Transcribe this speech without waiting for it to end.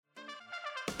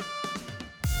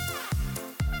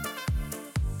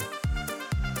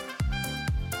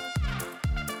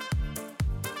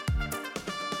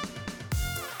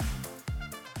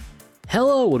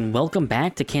Hello and welcome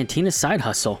back to Cantina Side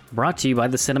Hustle, brought to you by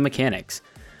the Cinemechanics.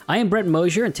 I am Brett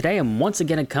Mosier, and today I'm once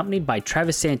again accompanied by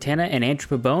Travis Santana and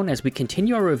Andrew Pabone as we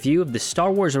continue our review of the Star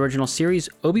Wars original series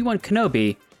Obi-Wan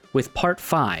Kenobi with Part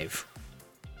 5.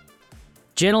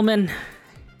 Gentlemen,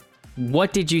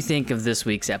 what did you think of this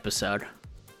week's episode?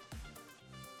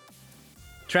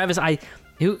 Travis,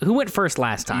 who went first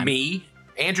last time? Me.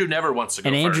 Andrew never wants to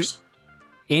go first.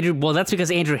 Andrew, well, that's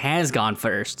because Andrew has gone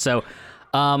first. So,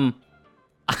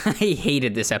 I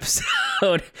hated this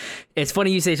episode. It's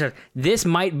funny you say so. This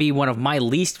might be one of my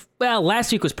least. Well, last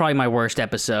week was probably my worst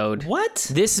episode. What?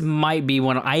 This might be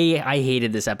one. I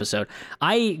hated this episode.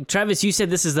 Travis, you said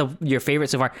this is your favorite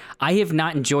so far. I have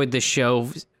not enjoyed this show,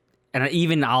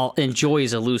 and I'll enjoy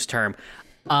is a loose term.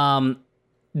 I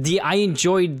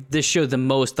enjoyed this show the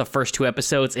most the first two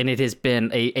episodes, and it has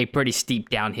been a pretty steep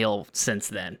downhill since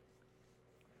then.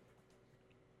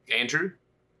 Andrew?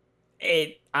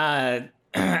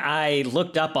 I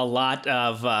looked up a lot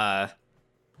about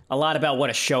what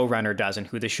a showrunner does and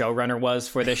who the showrunner was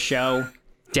for this show.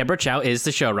 Deborah Chow is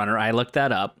the showrunner. I looked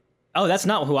that up. Oh, that's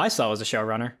not who I saw as a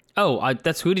showrunner. Oh,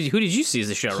 that's who did you see as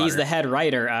the showrunner? He's the head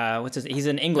writer. He's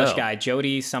an English guy,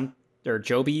 Joby something.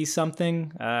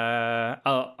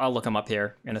 I'll look him up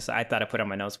here. I thought I put it on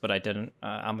my notes, but I didn't.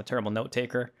 I'm a terrible note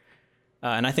taker,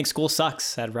 and I think school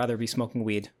sucks. I'd rather be smoking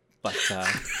weed, but.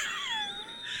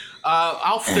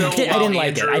 I'll fill. I didn't like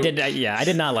Andrew... it. I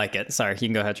did not like it. Sorry, you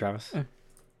can go ahead, Travis.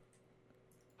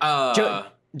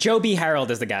 Joby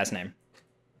Harold is the guy's name.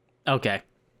 Okay.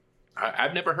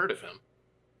 I've never heard of him.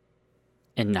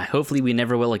 And hopefully we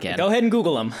never will again. Go ahead and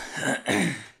Google him.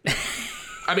 I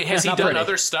mean, has he done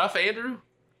other stuff, Andrew?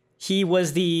 He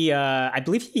was I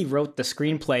believe he wrote the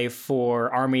screenplay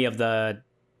for Army of the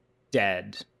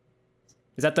Dead.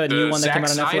 Is that the new one that came out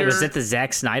on Netflix? Is it the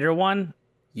Zack Snyder one?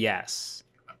 Yes.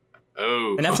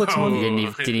 Oh, a Netflix movie.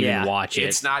 Didn't even watch it.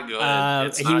 It's not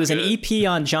good. He was an EP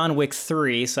on John Wick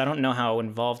 3, so I don't know how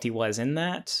involved he was in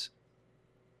that.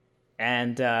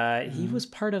 And he was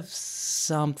part of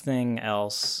something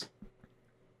else,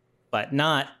 but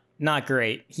not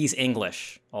great. He's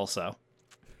English also.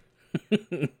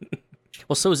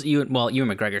 Well, so is Ewan. Well,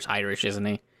 Ewan McGregor's Irish, isn't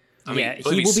he? I mean,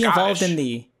 he will be involved in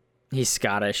the. He's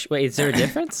Scottish. Wait, is there a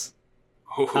difference?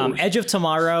 Edge of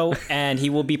Tomorrow, and he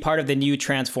will be part of the new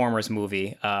Transformers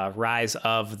movie, Rise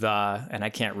of the, and I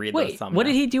can't read the thumbnail. What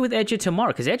did he do with Edge of Tomorrow?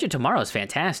 Because Edge of Tomorrow is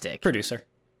fantastic. Producer.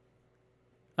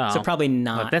 Oh. So probably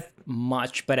not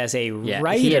much, but as a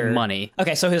writer. He had money.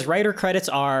 Okay, so his writer credits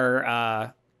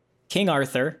are King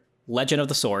Arthur, Legend of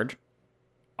the Sword,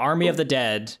 Army of the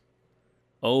Dead,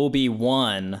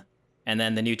 Obi-Wan, and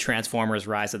then the new Transformers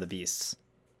Rise of the Beasts.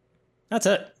 That's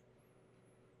it.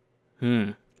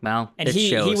 Well, and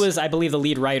he was, I believe, the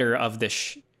lead writer of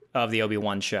of the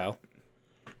Obi-Wan show.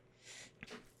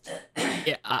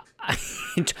 Yeah,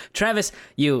 Travis,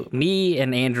 me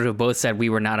and Andrew both said we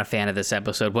were not a fan of this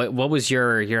episode. What was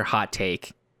your hot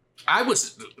take?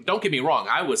 Don't get me wrong,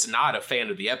 I was not a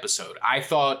fan of the episode. I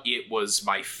thought it was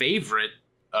my favorite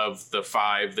of the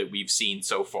 5 that we've seen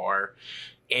so far.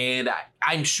 And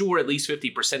I'm sure at least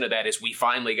 50% of that is we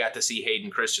finally got to see Hayden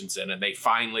Christensen, and they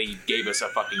finally gave us a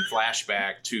fucking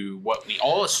flashback to what we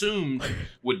all assumed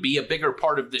would be a bigger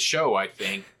part of the show, I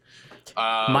think.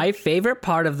 My favorite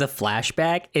part of the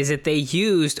flashback is that they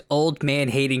used old man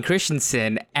Hayden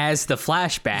Christensen as the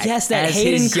flashback. Yes, that as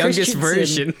Hayden his youngest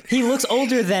Christensen, version. He looks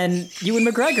older than Ewan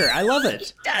McGregor. I love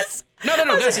it. Yes. No.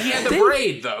 He had the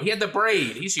braid, though. He had the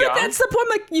braid. He's young. But that's the point.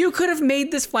 Like, you could have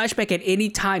made this flashback at any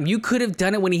time. You could have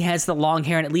done it when he has the long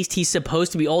hair, and at least he's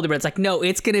supposed to be older. But it's like, no,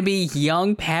 it's going to be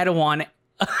young Padawan.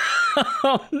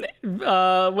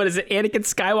 What is it? Anakin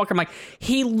Skywalker. I'm like,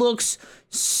 he looks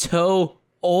so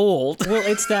old. Well,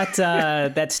 it's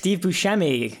that Steve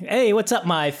Buscemi. Hey, what's up,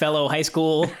 my fellow high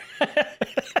schoolers?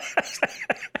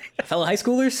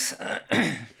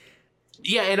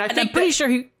 Yeah, and I'm pretty sure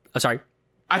he. Oh, sorry.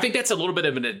 I think that's a little bit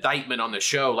of an indictment on the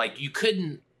show. Like,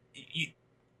 did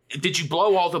you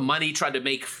blow all the money trying to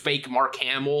make fake Mark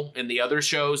Hamill in the other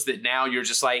shows that now you're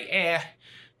just like,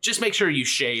 just make sure you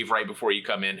shave right before you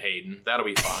come in, Hayden. That'll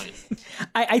be fine.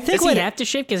 I think Does he have to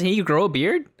shave because he grow a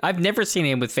beard? I've never seen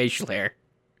him with facial hair.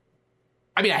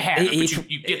 I mean, I have, but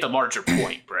you get the larger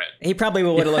point, Brett. He probably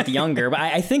would have looked younger, but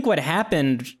I think what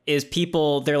happened is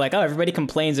they're like, oh, everybody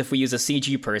complains if we use a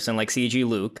CG person like CG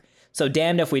Luke. So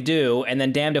damned if we do, and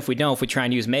then damned if we don't if we try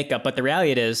and use makeup. But the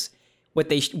reality is, what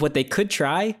they could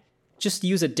try, just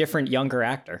use a different younger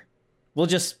actor. We'll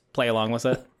just play along with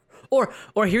it.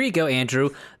 Or here you go,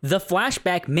 Andrew. The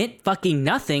flashback meant fucking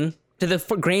nothing to the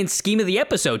grand scheme of the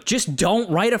episode. Just don't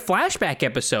write a flashback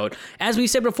episode. As we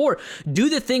said before, do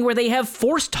the thing where they have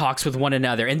Force talks with one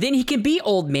another, and then he can be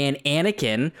old man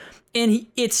Anakin, and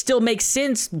it still makes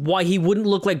sense why he wouldn't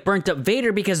look like burnt up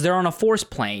Vader, because they're on a Force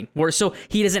plane, so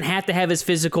he doesn't have to have his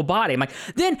physical body. I'm like,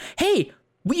 then, hey,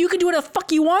 you can do what the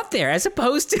fuck you want there, as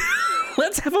opposed to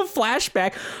let's have a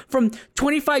flashback from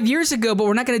 25 years ago, but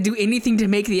we're not going to do anything to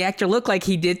make the actor look like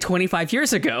he did 25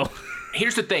 years ago.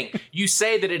 Here's the thing. You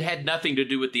say that it had nothing to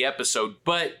do with the episode,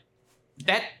 but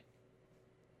that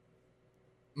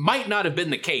might not have been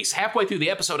the case. Halfway through the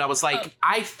episode, I was like,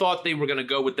 I thought they were going to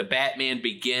go with the Batman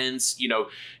Begins. You know,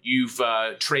 you've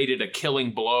traded a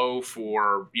killing blow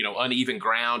for, uneven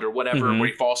ground or whatever, where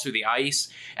he falls through the ice.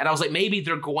 And I was like, maybe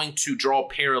they're going to draw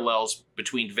parallels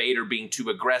between Vader being too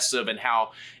aggressive and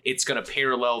how it's going to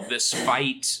parallel this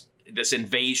fight, this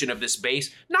invasion of this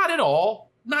base. Not at all.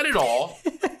 Not at all.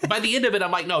 By the end of it,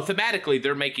 I'm like, no, thematically,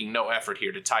 they're making no effort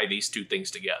here to tie these two things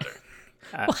together.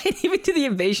 Well, even to the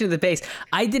invasion of the base,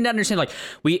 I didn't understand. Like,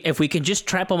 if we can just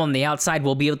trap them on the outside,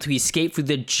 we'll be able to escape through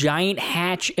the giant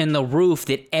hatch in the roof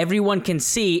that everyone can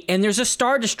see. And there's a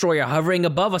Star Destroyer hovering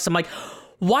above us. I'm like,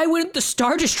 why wouldn't the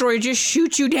Star Destroyer just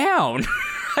shoot you down?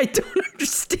 I don't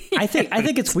understand. I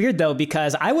think it's weird, though,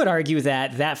 because I would argue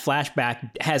that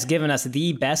flashback has given us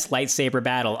the best lightsaber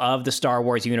battle of the Star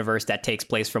Wars universe that takes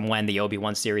place from when the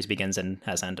Obi-Wan series begins and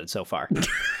has ended so far.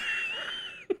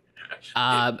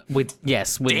 With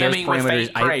those Damning with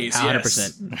parameters, faint praise,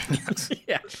 100%.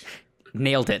 Yeah.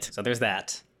 Nailed it. So there's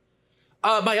that.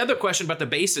 My other question about the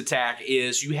base attack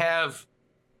is you have,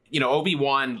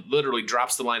 Obi-Wan literally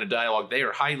drops the line of dialogue. They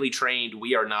are highly trained.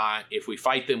 We are not. If we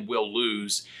fight them, we'll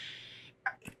lose.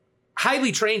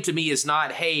 Highly trained to me is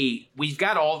not, hey, we've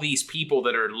got all these people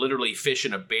that are literally fish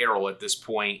in a barrel at this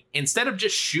point. Instead of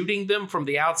just shooting them from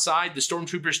the outside, the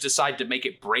stormtroopers decide to make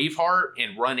it Braveheart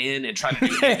and run in and try to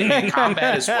do anything in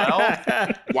combat as well.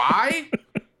 Why?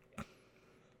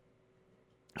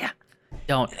 Yeah.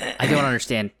 I don't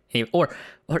understand. Or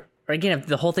again, if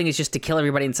the whole thing is just to kill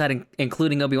everybody inside,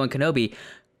 including Obi-Wan Kenobi,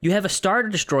 you have a Star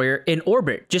Destroyer in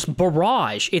orbit, just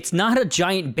barrage. It's not a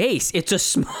giant base. It's a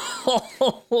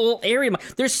small area.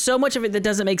 There's so much of it that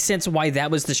doesn't make sense why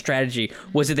that was the strategy.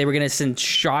 Was that they were going to send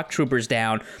shock troopers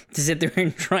down to sit there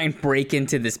and try and break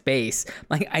into this base?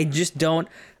 Like, I just don't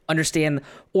understand.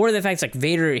 Or the fact it's like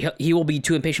Vader, he will be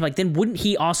too impatient. Like, then wouldn't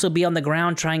he also be on the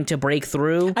ground trying to break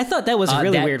through? I thought that was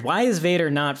really weird. Why is Vader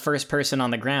not first person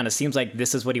on the ground? It seems like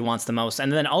this is what he wants the most.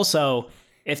 And then also,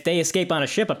 if they escape on a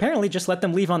ship, apparently just let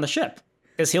them leave on the ship,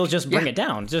 because he'll just bring it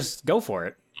down. Just go for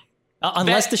it.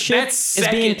 Unless the ship is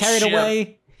being carried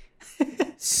away.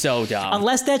 So dumb.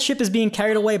 Unless that ship is being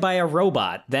carried away by a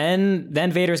robot, then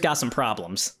Vader's got some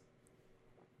problems.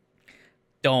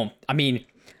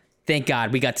 Thank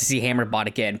God we got to see Hammerbot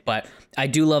again, but I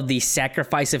do love the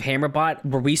sacrifice of Hammerbot.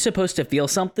 Were we supposed to feel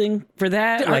something for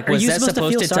that? Are you supposed to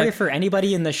feel sorry for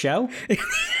anybody in the show?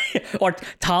 Or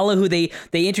Tala, who they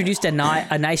introduced a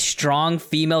nice, strong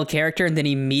female character and then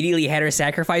immediately had her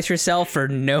sacrifice herself for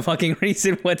no fucking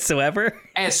reason whatsoever.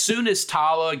 As soon as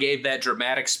Tala gave that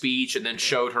dramatic speech and then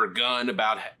showed her gun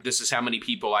about this is how many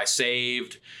people I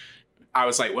saved, I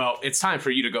was like, well, it's time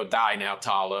for you to go die now,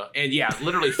 Tala. And yeah,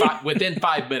 literally within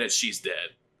 5 minutes, she's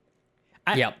dead.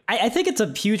 I think it's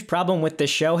a huge problem with this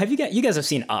show. You guys have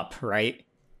seen Up, right?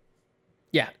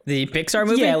 Yeah, the Pixar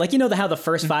movie? Yeah, like, how the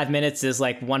first 5 minutes is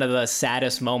like one of the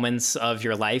saddest moments of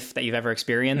your life that you've ever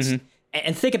experienced. Mm-hmm.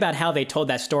 And think about how they told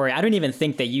that story. I don't even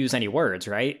think they use any words,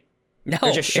 right? No,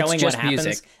 they're just showing it's just what happens.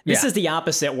 Music. This is the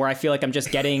opposite, where I feel like I'm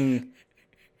just getting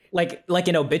like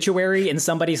an obituary in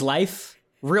somebody's life.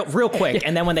 Real quick,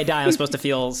 and then when they die, I'm supposed to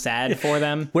feel sad for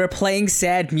them. We're playing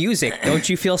sad music. Don't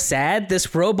you feel sad?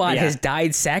 This robot has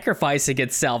died sacrificing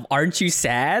itself. Aren't you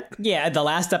sad? Yeah, the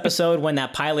last episode when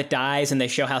that pilot dies and they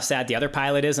show how sad the other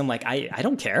pilot is, I'm like, I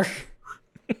don't care.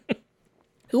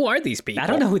 Who are these people? I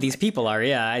don't know who these people are.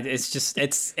 Yeah, it's just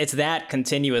it's that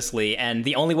continuously, and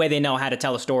the only way they know how to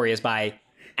tell a story is by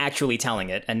actually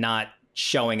telling it and not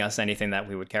showing us anything that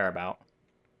we would care about.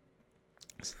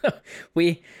 So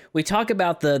we talk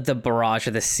about the barrage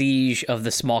or the siege of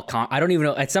the small I don't even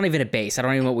know. It's not even a base. I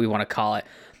don't even know what we want to call it.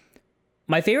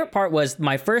 My favorite part was,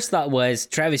 my first thought was,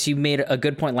 Travis, you made a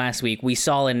good point last week. We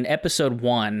saw in episode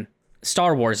 1,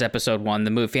 Star Wars episode 1, the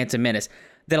movie Phantom Menace,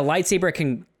 that a lightsaber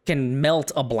can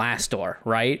melt a blast door,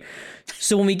 right?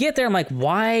 So when we get there, I'm like,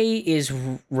 why is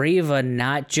Reva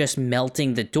not just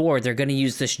melting the door? They're going to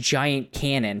use this giant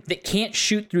cannon that can't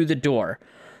shoot through the door.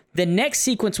 The next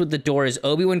sequence with the door is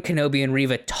Obi-Wan Kenobi and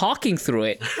Reva talking through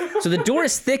it. So the door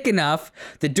is thick enough.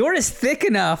 The door is thick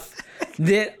enough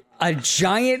that a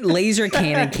giant laser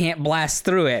cannon can't blast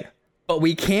through it. but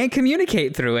we can't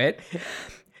communicate through it.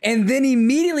 And then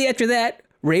immediately after that,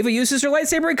 Reva uses her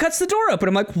lightsaber and cuts the door open.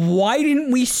 I'm like, why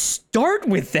didn't we start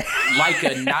with that? Like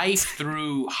a knife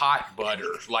through hot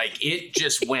butter. Like, it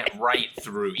just went right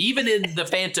through. Even in The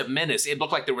Phantom Menace, it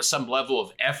looked like there was some level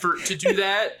of effort to do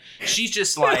that. She's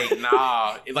just like,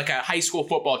 nah, like a high school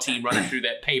football team running through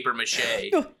that paper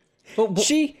mache.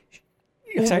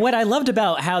 What I loved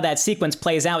about how that sequence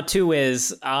plays out too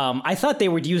is I thought they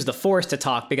would use the Force to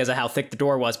talk because of how thick the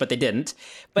door was, but they didn't.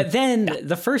 But then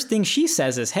the first thing she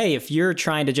says is, hey, if you're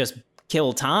trying to just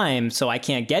kill time so I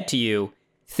can't get to you,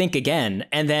 think again.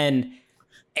 And then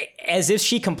as if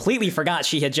she completely forgot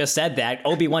she had just said that,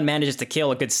 Obi-Wan manages to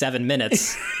kill a good 7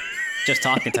 minutes just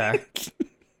talking to her.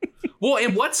 Well,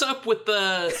 and what's up with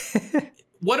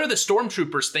what are the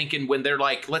stormtroopers thinking when they're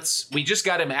like, we just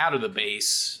got him out of the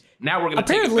base. Now we're going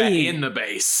to take it back in the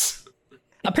base.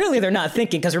 Apparently they're not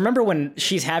thinking, because remember when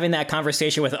she's having that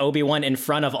conversation with Obi-Wan in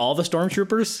front of all the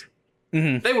stormtroopers?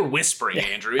 Mm-hmm. They were whispering,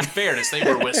 Andrew. In fairness, they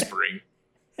were whispering.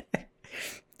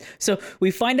 So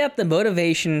we find out the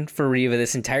motivation for Reva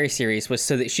this entire series was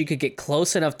so that she could get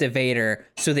close enough to Vader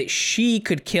so that she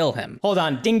could kill him. Hold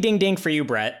on. Ding, ding, ding for you,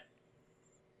 Brett.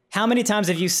 How many times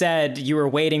have you said you were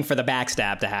waiting for the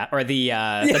backstab to happen, or the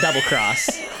double cross?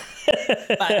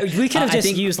 We could have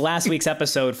just used last week's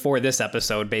episode for this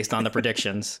episode based on the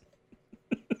predictions.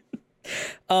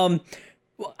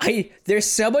 There's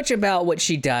so much about what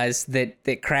she does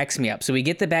that cracks me up. So we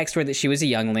get the backstory that she was a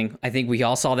youngling. I think we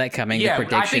all saw that coming. Yeah, the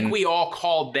prediction. I think we all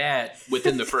called that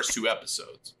within the first 2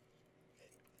 episodes.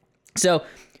 So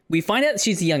we find out that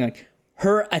she's a youngling.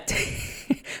 Her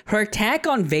attack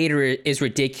on Vader is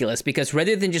ridiculous because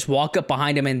rather than just walk up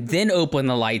behind him and then open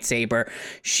the lightsaber,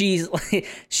 she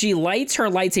lights her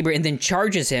lightsaber and then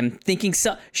charges him, thinking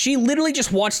she literally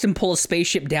just watched him pull a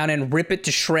spaceship down and rip it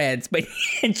to shreds. But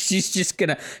she's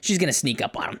gonna sneak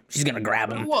up on him. She's gonna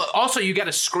grab him. Well, also you got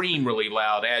to scream really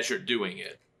loud as you're doing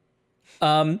it.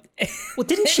 Well,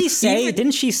 didn't she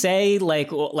say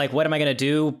like what am I gonna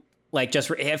do? Like,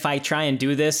 just if I try and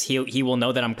do this, he will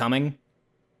know that I'm coming.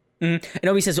 And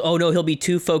Obi says, oh no, he'll be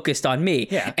too focused on me.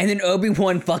 Yeah. And then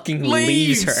Obi-Wan fucking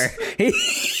leaves her.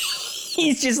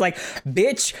 He's just like,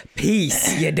 bitch,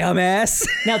 peace, you dumbass.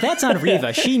 Now that's on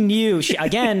Reva. She knew,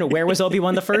 again, where was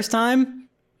Obi-Wan the first time?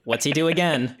 What's he do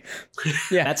again?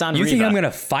 Yeah, that's on you Reva. You think I'm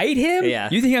gonna fight him? Yeah.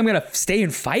 You think I'm gonna stay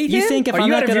and fight him? You think if Are I'm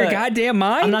you not out of your goddamn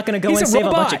mind? I'm not gonna go He's and save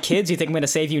robot. a bunch of kids. You think I'm gonna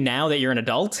save you now that you're an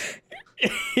adult?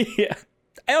 Yeah.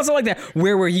 I also like that.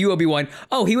 Where were you, Obi-Wan?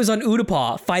 Oh, he was on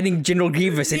Utapau fighting General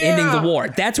Grievous and ending the war.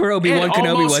 That's where Obi-Wan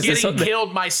Kenobi was. Getting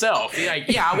killed myself.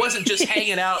 Yeah, I wasn't just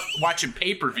hanging out watching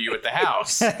pay-per-view at the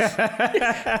house. Yeah,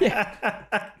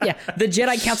 the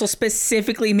Jedi Council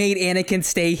specifically made Anakin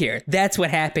stay here. That's what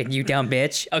happened, you dumb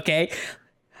bitch. Okay.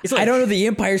 I don't know. The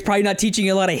Empire's probably not teaching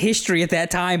you a lot of history at that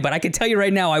time, but I can tell you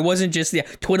right now, I wasn't just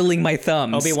twiddling my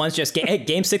thumbs. Obi-Wan's just hey,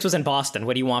 Game 6 was in Boston.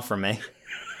 What do you want from me?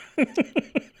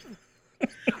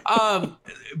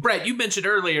 Brett, you mentioned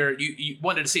earlier you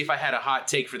wanted to see if I had a hot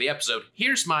take for the episode.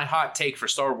 Here's my hot take for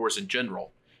Star Wars in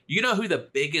general. You know who the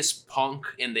biggest punk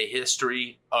in the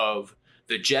history of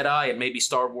the Jedi and maybe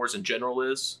Star Wars in general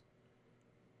is?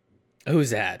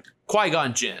 Who's that?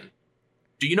 Qui-Gon Jinn.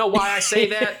 Do you know why I say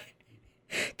that?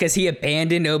 Because he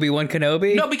abandoned Obi-Wan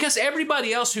Kenobi? No, because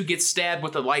everybody else who gets stabbed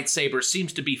with a lightsaber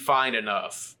seems to be fine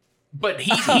enough. But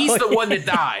he's the one that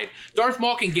died. Darth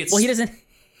Maul can get... Well, he doesn't...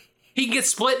 He gets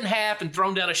split in half and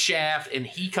thrown down a shaft, and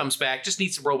he comes back, just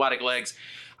needs some robotic legs.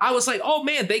 I was like, oh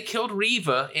man, they killed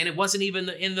Reva, and it wasn't even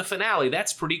in the finale.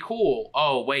 That's pretty cool.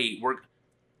 Oh, wait,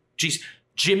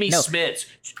 Jimmy Smits.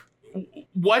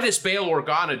 What is Bail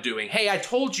Organa doing? Hey, I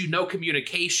told you no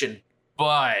communication,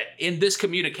 but in this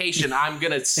communication, I'm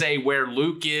going to say where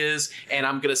Luke is, and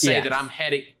I'm going to say that I'm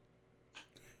heading...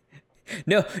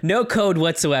 No code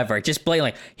whatsoever. Just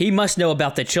blatantly. He must know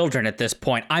about the children at this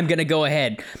point. I'm going to go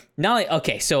ahead.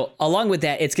 Okay, so along with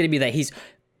that, it's going to be that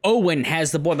Owen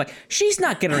has the boy. Like, she's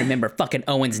not going to remember fucking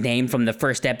Owen's name from the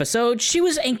first episode. She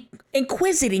was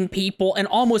inquisiting people and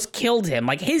almost killed him.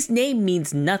 Like, his name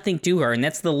means nothing to her, and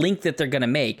that's the link that they're going to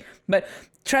make. But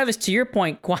Travis, to your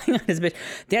point, Qui-Gon is bitch.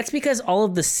 That's because all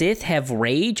of the Sith have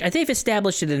rage. I think they've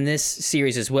established it in this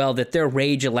series as well, that their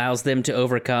rage allows them to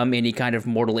overcome any kind of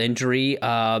mortal injury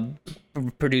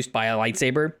produced by a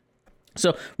lightsaber.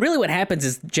 So really what happens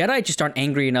is Jedi just aren't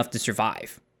angry enough to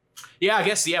survive. Yeah, I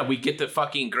guess, we get the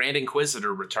fucking Grand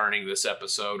Inquisitor returning this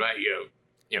episode.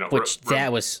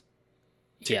 That was...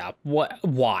 Yeah, what?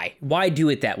 Why? Why do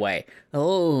it that way?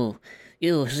 Oh...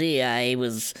 You see, I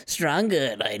was stronger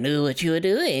and I knew what you were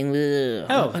doing.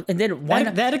 Oh, and then why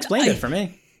not? That explained it for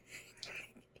me.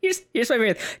 Here's my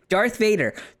favorite. Darth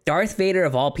Vader. Darth Vader,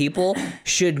 of all people,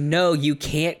 should know you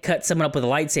can't cut someone up with a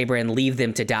lightsaber and leave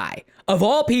them to die. Of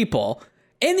all people,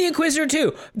 and the Inquisitor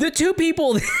too, the two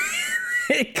people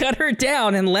that cut her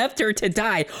down and left her to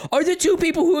die are the two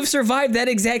people who have survived that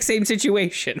exact same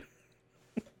situation.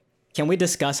 Can we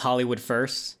discuss Hollywood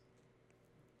first?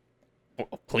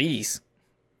 Please.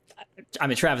 I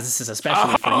mean, Travis, this is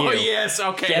especially for you. Oh, yes,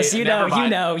 okay. Yes, you Never know,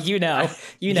 mind.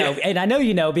 you know, and I know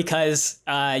you know because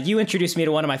you introduced me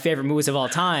to one of my favorite movies of all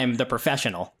time, The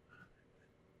Professional.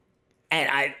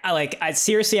 And I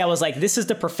seriously, I was like, this is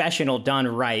The Professional done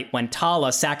right when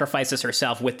Tala sacrifices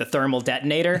herself with the thermal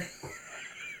detonator.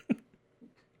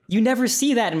 You never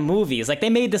see that in movies. Like, they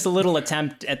made this a little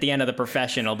attempt at the end of The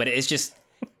Professional, but it's just,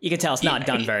 you can tell it's not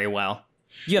done very well.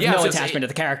 You have no attachment to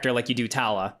the character like you do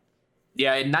Tala.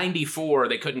 Yeah, in 94,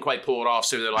 they couldn't quite pull it off,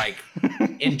 so they're like,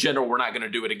 in general, we're not going to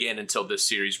do it again until this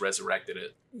series resurrected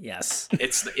it. Yes.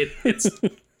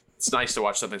 It's nice to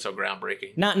watch something so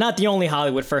groundbreaking. Not the only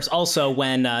Hollywood first. Also,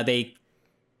 when they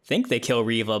think they kill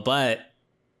Reva, but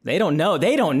they don't know.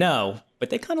 They don't know. But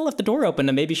they kind of left the door open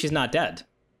to maybe she's not dead.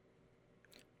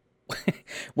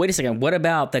 Wait a second. What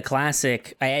about the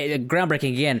classic,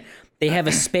 groundbreaking again, they have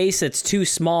a space that's too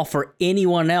small for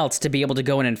anyone else to be able to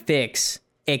go in and fix,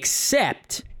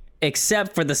 except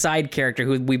for the side character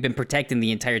who we've been protecting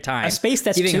the entire time. A space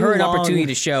that's giving too her an long. opportunity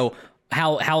to show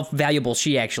how valuable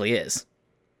she actually is.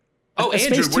 Oh, A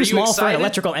Andrew, space were too you small for an excited?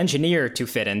 electrical engineer to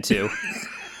fit into.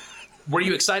 Were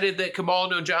you excited that Kamal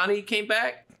Nanjiani came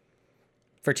back?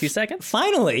 For 2 seconds?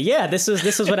 Finally, yeah, this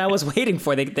is what I was waiting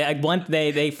for.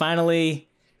 They finally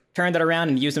turned it around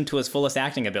and used him to his fullest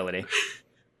acting ability.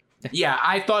 Yeah,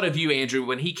 I thought of you, Andrew.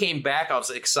 When he came back, I was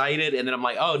excited, and then I'm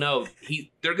like, oh no,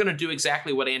 they're going to do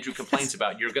exactly what Andrew complains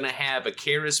about. You're going to have a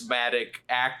charismatic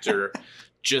actor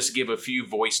just give a few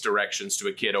voice directions to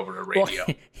a kid over a radio.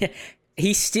 Well,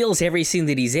 he steals every scene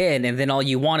that he's in, and then all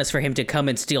you want is for him to come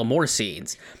and steal more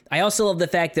scenes. I also love the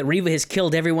fact that Reva has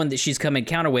killed everyone that she's come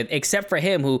encounter with, except for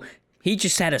him, who he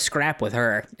just had a scrap with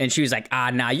her, and she was like,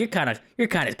 nah, you're kind of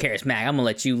charismatic. I'm gonna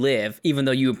let you live, even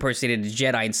though you impersonated a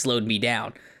Jedi and slowed me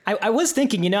down. I was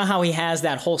thinking, you know how he has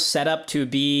that whole setup to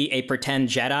be a pretend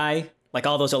Jedi? Like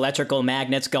all those electrical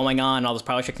magnets going on, all those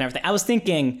power tricks and everything. I was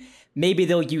thinking maybe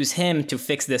they'll use him to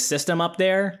fix this system up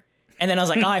there. And then I was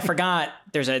like, oh, I forgot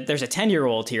there's a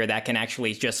 10-year-old here that can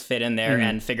actually just fit in there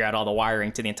and figure out all the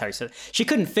wiring to the entire system. She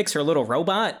couldn't fix her little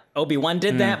robot. Obi-Wan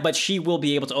did that, but she will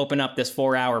be able to open up this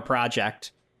 4-hour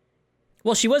project.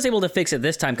 Well, she was able to fix it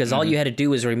this time because all you had to do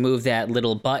was remove that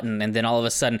little button, and then all of a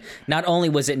sudden, not only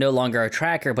was it no longer a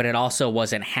tracker, but it also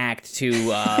wasn't hacked to,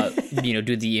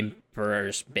 do the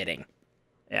Emperor's bidding.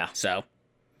 Yeah. So,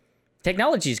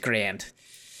 technology's grand.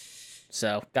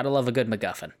 So, gotta love a good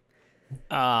MacGuffin.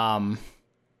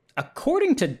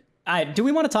 According to... do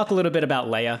we want to talk a little bit about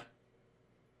Leia?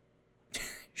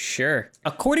 Sure.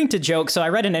 According to Joke, so I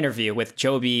read an interview with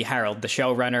Joby Harold, the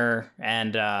showrunner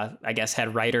and I guess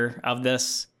head writer of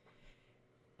this.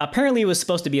 Apparently it was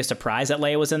supposed to be a surprise that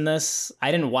Leia was in this.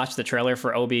 I didn't watch the trailer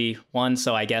for Obi-Wan,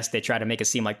 so I guess they tried to make it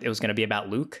seem like it was going to be about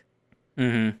Luke.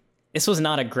 Mm-hmm. This was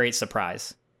not a great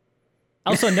surprise.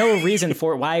 Also, no reason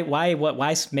for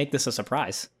why make this a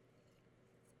surprise?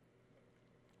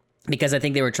 Because I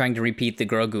think they were trying to repeat the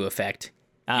Grogu effect.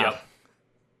 Yep.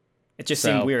 It just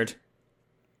seemed weird.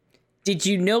 Did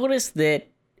you notice that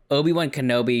Obi-Wan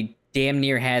Kenobi damn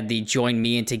near had the join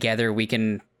me and together we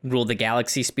can rule the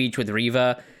galaxy speech with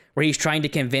Reva, where he's trying to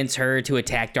convince her to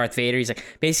attack Darth Vader?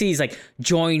 He's like,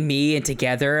 join me and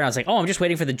together. And I was like, oh, I'm just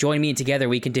waiting for the join me and together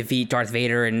we can defeat Darth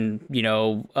Vader and,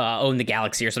 own the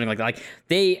galaxy or something like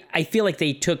that. I feel like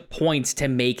they took points to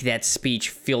make that speech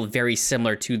feel very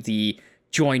similar to the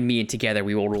join me and together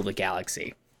we will rule the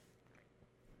galaxy.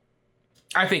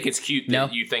 I think it's cute that No?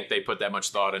 you think they put that much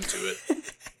thought into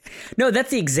it. No, that's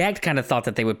the exact kind of thought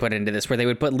that they would put into this, where they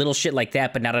would put little shit like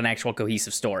that, but not an actual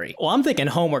cohesive story. Well, I'm thinking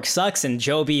homework sucks, and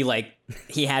Joby,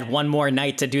 he had one more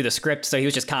night to do the script, so he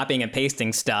was just copying and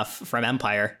pasting stuff from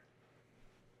Empire.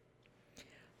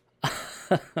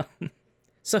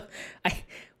 So,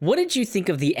 what did you think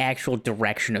of the actual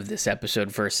direction of this episode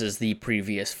versus the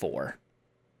previous 4?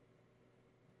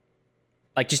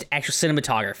 Like, just actual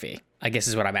cinematography, I guess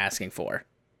is what I'm asking for.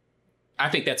 I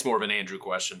think that's more of an Andrew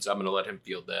question, so I'm going to let him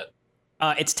field that.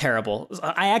 It's terrible.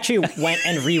 I actually went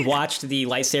and rewatched the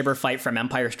lightsaber fight from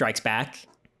Empire Strikes Back.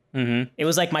 Mm-hmm. It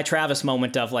was like my Travis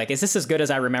moment of is this as good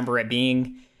as I remember it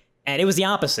being? And it was the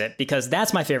opposite, because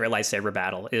that's my favorite lightsaber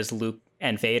battle is Luke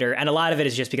and Vader. And a lot of it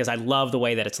is just because I love the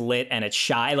way that it's lit and it's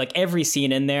shot. Like every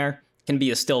scene in there can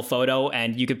be a still photo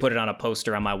and you could put it on a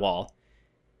poster on my wall.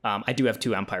 I do have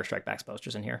 2 Empire Strikes Back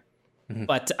posters in here.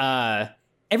 But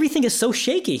everything is so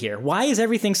shaky here. Why is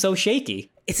everything so shaky?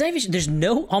 It's not even, there's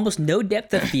almost no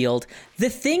depth of field. The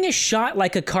thing is shot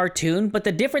like a cartoon, but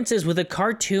the difference is with a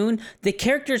cartoon, the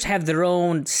characters have their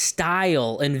own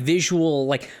style and visual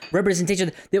like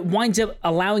representation that winds up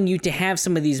allowing you to have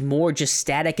some of these more just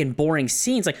static and boring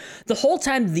scenes. Like the whole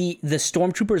time the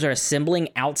stormtroopers are assembling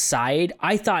outside,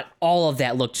 I thought all of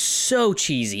that looked so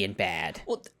cheesy and bad.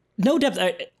 Well, no depth.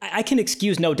 I can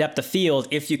excuse no depth of field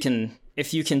if you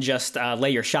can just lay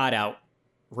your shot out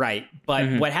right.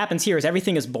 But what happens here is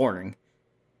everything is boring.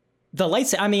 The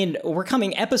I mean,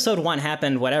 episode 1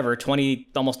 happened, 20,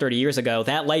 almost 30 years ago.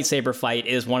 That lightsaber fight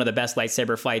is one of the best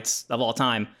lightsaber fights of all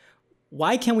time.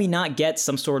 Why can we not get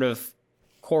some sort of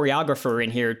choreographer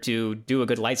in here to do a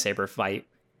good lightsaber fight?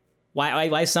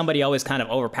 Why is somebody always kind of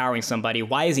overpowering somebody?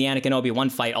 Why is the Anakin Obi-Wan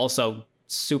fight also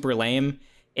super lame?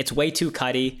 It's way too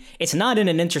cutty. It's not in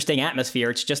an interesting atmosphere.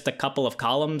 It's just a couple of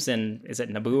columns in, is it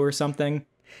Naboo or something?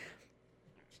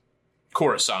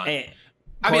 Coruscant.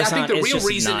 I mean, I think the real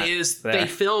reason is they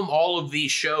film all of these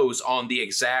shows on the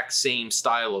exact same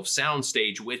style of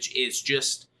soundstage, which is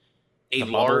just a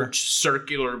large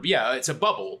circular. Yeah, it's a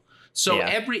bubble. So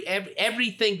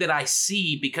everything that I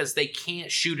see, because they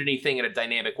can't shoot anything in a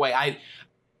dynamic way.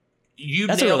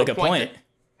 That's a really good point.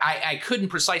 I couldn't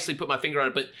precisely put my finger on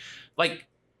it, but like,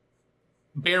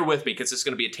 bear with me because it's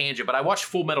going to be a tangent, but I watched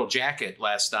Full Metal Jacket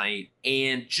last night,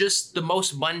 and just the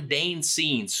most mundane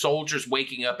scene, soldiers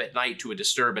waking up at night to a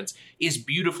disturbance, is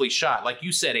beautifully shot. Like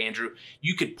you said, Andrew,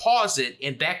 you could pause it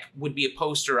and that would be a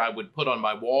poster I would put on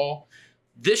my wall.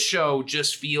 This show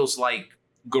just feels like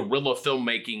guerrilla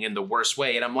filmmaking in the worst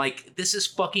way. And I'm like, this is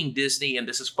fucking Disney and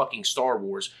this is fucking Star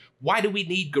Wars. Why do we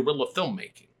need guerrilla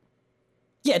filmmaking?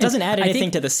 Yeah, it doesn't add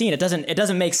anything to the scene. It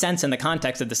doesn't make sense in the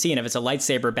context of the scene. If it's a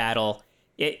lightsaber battle,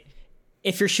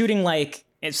 if you're shooting like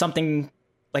it's something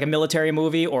like a military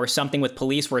movie or something with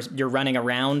police where you're running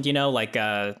around, like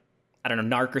I don't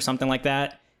know, Narc or something like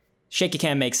that, shaky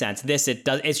cam makes sense.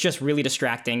 It's just really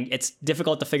distracting. It's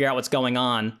difficult to figure out what's going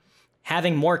on.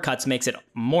 Having more cuts makes it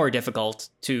more difficult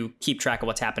to keep track of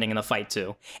what's happening in the fight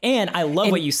too. And I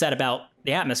love what you said about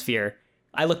the atmosphere.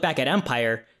 I look back at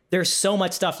Empire. There's so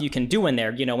much stuff you can do in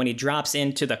there. When he drops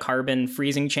into the carbon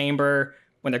freezing chamber,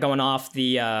 when they're going off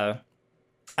the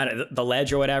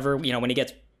ledge or whatever, when he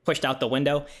gets pushed out the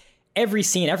window, every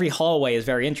scene, every hallway is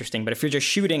very interesting. But if you're just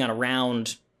shooting on a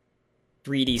round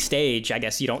 3D stage, I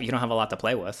guess you don't have a lot to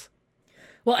play with.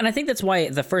 Well, and I think that's why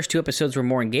the first 2 episodes were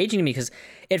more engaging to me, because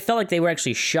it felt like they were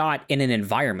actually shot in an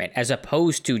environment as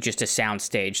opposed to just a sound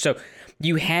stage. So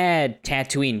you had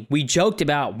Tatooine. We joked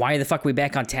about why the fuck are we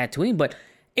back on Tatooine, but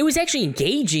it was actually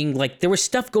engaging. Like there was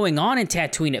stuff going on in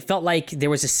Tatooine. It felt like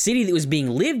there was a city that was being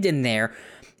lived in there.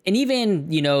 And even,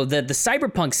 the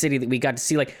cyberpunk city that we got to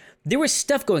see, like, there was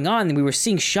stuff going on, and we were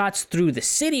seeing shots through the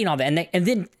city and all that. And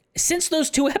then, since those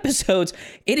 2 episodes,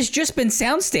 it has just been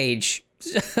soundstage.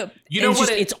 You know what?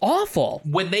 It's awful.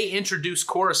 When they introduce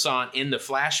Coruscant in the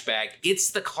flashback, it's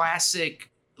the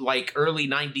classic, like, early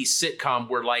 90s sitcom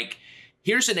where, like,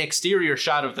 here's an exterior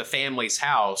shot of the family's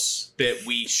house that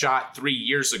we shot 3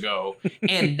 years ago,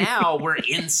 and now we're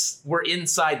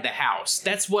inside the house.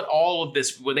 That's what all of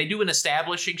this, when they do an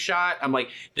establishing shot, I'm like,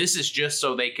 this is just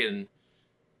so they can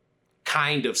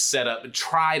kind of set up and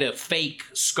try to fake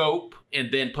scope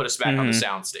and then put us back on the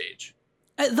soundstage.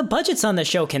 The budgets on the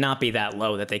show cannot be that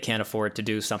low that they can't afford to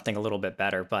do something a little bit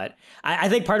better, but I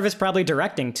think part of it's probably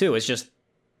directing too. It's just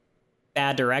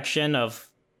bad direction of,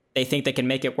 they think they can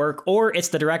make it work, or it's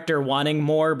the director wanting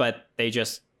more, but they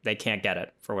can't get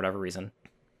it for whatever reason.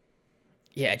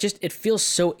 Yeah, it feels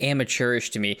so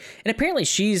amateurish to me. And apparently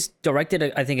she's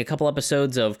directed, I think, a couple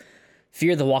episodes of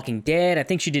Fear the Walking Dead. I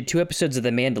think she did 2 episodes of The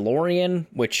Mandalorian,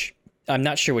 which I'm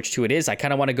not sure which 2 it is. I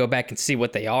kind of want to go back and see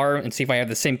what they are and see if I have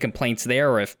the same complaints there,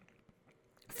 or if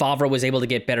Favreau was able to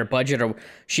get better budget, or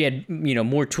she had,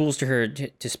 more tools to her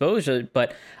disposal.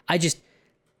 But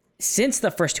since the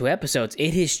first 2 episodes,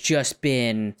 it has just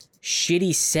been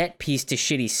shitty set piece to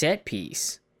shitty set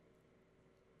piece.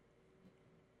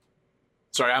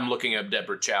 Sorry, I'm looking up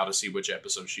Deborah Chow to see which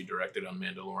episode she directed on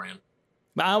Mandalorian.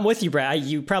 I'm with you, Brad.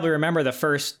 You probably remember the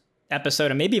first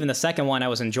episode, and maybe even the second one I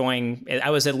was enjoying.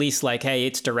 I was at least like, hey,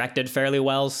 it's directed fairly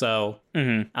well, so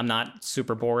I'm not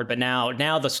super bored. But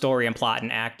now the story and plot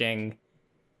and acting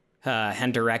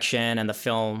and direction and the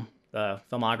filmography,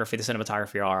 the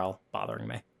cinematography are all bothering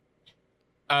me.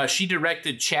 She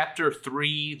directed Chapter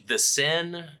 3, The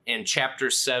Sin, and Chapter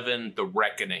 7, The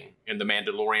Reckoning in The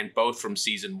Mandalorian, both from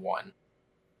Season 1.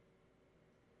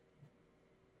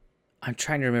 I'm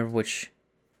trying to remember which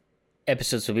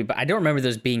episodes will be, but I don't remember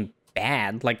those being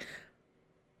bad. Like,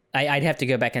 I'd have to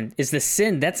go back and is the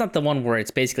sin? That's not the one where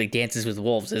it's basically Dances with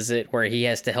Wolves, is it? Where he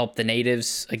has to help the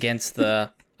natives against the.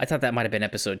 I thought that might have been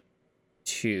episode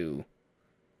 2.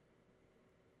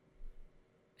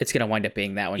 It's gonna wind up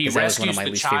being that one. He rescues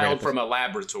the child from a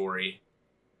laboratory.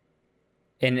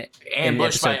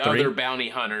 Ambushed by other bounty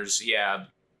hunters. Yeah.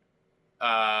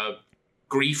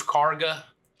 Grief Karga.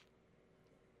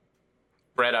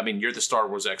 Brett, I mean, you're the Star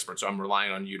Wars expert, so I'm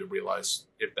relying on you to realize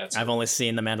if that's. I've only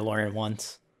seen The Mandalorian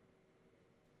once.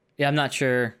 Yeah, I'm not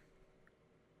sure.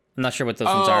 I'm not sure what those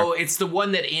ones are. Oh, it's the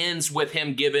one that ends with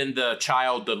him giving the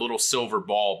child the little silver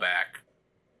ball back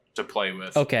to play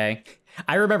with. Okay.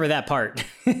 I remember that part.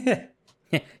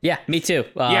 Yeah, me too.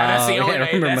 Yeah, that's the only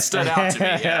way that stood out to me.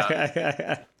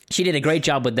 Yeah. She did a great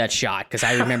job with that shot because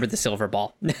I remember the silver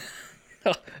ball.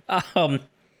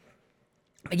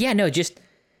 Yeah, no, just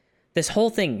this whole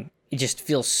thing, it just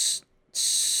feels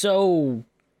so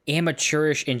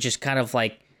amateurish and just kind of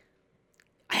like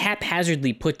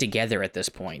haphazardly put together at this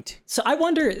point. So I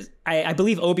wonder, I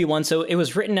believe Obi-Wan, so it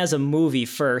was written as a movie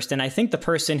first, and I think the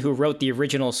person who wrote the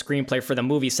original screenplay for the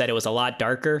movie said it was a lot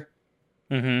darker.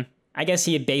 Mm-hmm. I guess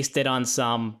he had based it on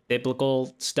some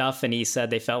biblical stuff, and he said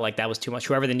they felt like that was too much.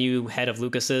 Whoever the new head of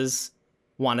Lucas is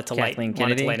wanted to lighten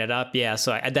it up. Yeah,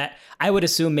 so I would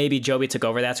assume maybe Joby took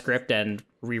over that script and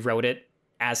rewrote it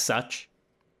as such.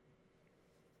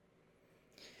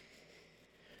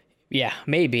 Yeah,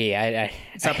 maybe.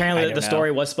 So apparently the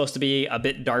story was supposed to be a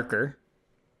bit darker.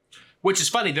 Which is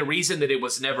funny. The reason that it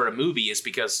was never a movie is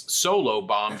because Solo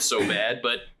bombed so bad,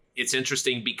 but it's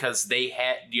interesting because they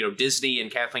had, Disney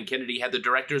and Kathleen Kennedy had the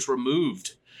directors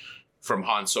removed from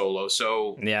Han Solo.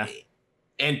 So, yeah.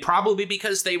 And probably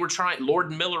because Lord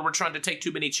and Miller were trying to take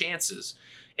too many chances.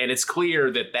 And it's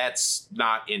clear that that's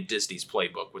not in Disney's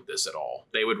playbook with this at all.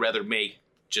 They would rather make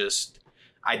just,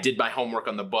 I did my homework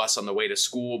on the bus on the way to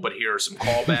school, but here are some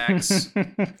callbacks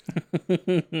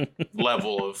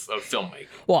level of filmmaking.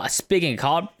 Well, speaking of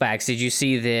callbacks, did you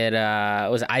see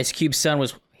that was Ice Cube's son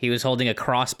he was holding a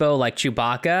crossbow like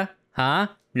Chewbacca? Huh?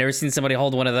 Never seen somebody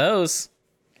hold one of those.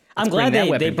 I'm glad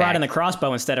they brought in the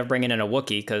crossbow instead of bringing in a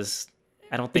Wookiee, because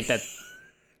I don't think that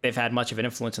they've had much of an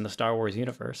influence in the Star Wars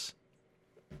universe.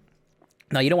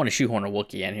 No, you don't want to shoehorn a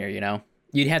Wookiee in here,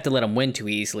 You'd have to let them win too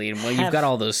easily. And you've got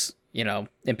all those,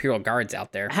 Imperial guards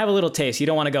out there. Have a little taste. You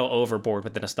don't want to go overboard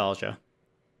with the nostalgia.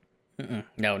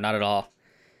 No, not at all.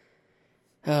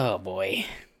 Oh, boy.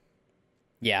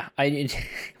 Yeah,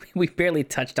 we barely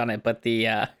touched on it, but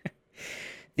the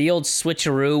old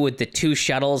switcheroo with the 2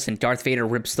 shuttles and Darth Vader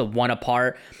rips the one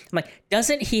apart. I'm like,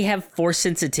 doesn't he have force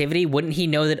sensitivity? Wouldn't he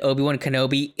know that Obi-Wan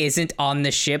Kenobi isn't on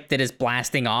the ship that is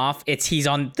blasting off? He's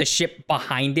on the ship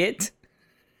behind it.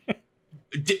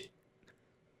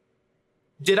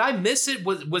 Did I miss it?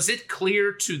 Was it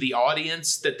clear to the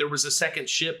audience that there was a second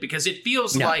ship? Because it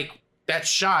feels like that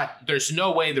shot, there's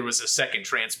no way there was a second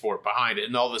transport behind it,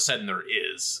 and all of a sudden there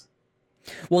is.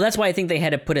 Well, that's why I think they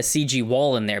had to put a CG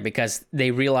wall in there, because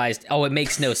they realized, it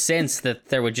makes no sense that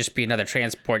there would just be another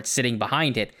transport sitting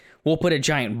behind it. We'll put a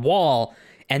giant wall,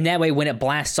 and that way when it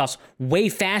blasts off way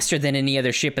faster than any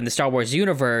other ship in the Star Wars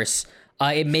universe,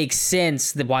 it makes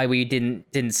sense that why we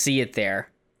didn't see it there.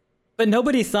 But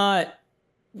nobody thought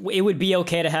it would be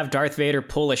okay to have Darth Vader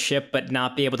pull a ship but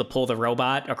not be able to pull the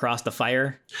robot across the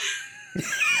fire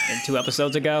 2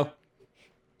 episodes ago.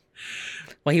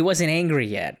 Well, he wasn't angry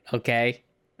yet, okay?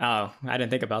 Oh, I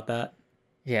didn't think about that.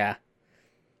 Yeah.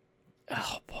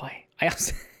 Oh, boy.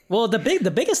 Well, the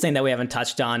biggest thing that we haven't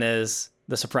touched on is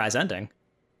the surprise ending.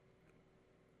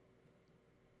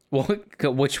 Well,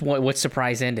 what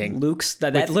surprise ending? Luke's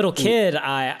that little kid.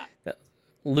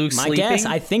 Luke my sleeping? guess,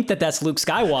 I think that's Luke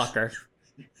Skywalker.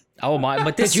 Oh my!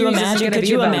 But this could you imagine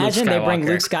they bring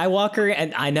Luke Skywalker? Skywalker?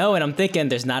 And I know, and I'm thinking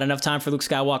there's not enough time for Luke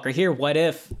Skywalker here. What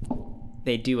if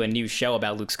they do a new show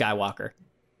about Luke Skywalker?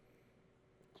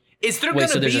 Is there going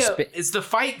to be is the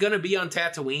fight going to be on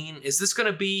Tatooine? Is this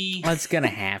going to be? Well, it's going to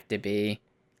have to be.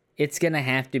 It's going to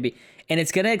have to be. And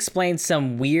it's going to explain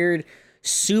some weird,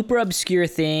 super obscure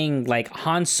thing like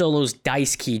Han Solo's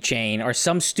dice keychain or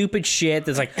some stupid shit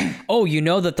that's like, oh, you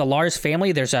know that the Lars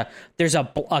family, there's a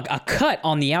cut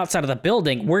on the outside of the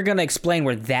building. We're going to explain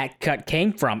where that cut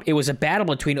came from. It was a battle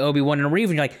between Obi-Wan and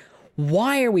Reeve. And you're like,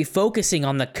 why are we focusing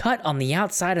on the cut on the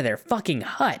outside of their fucking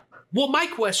hut? Well, my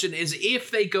question is,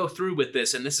 if they go through with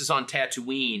this, and this is on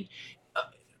Tatooine,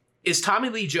 is Tommy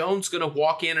Lee Jones going to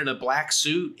walk in a black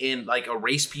suit and like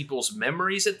erase people's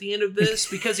memories at the end of this?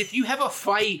 Because if you have a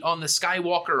fight on the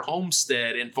Skywalker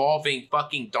homestead involving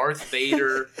fucking Darth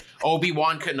Vader,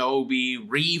 Obi-Wan Kenobi,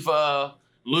 Reva,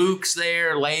 Luke's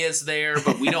there, Leia's there,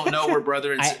 but we don't know her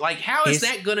brother and like, how is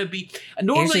that going to be?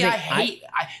 Normally,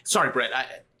 sorry, Brett.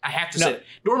 I have to say it.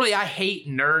 Normally, I hate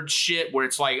nerd shit where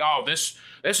it's like, oh, this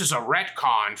is a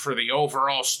retcon for the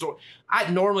overall story. I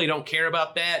normally don't care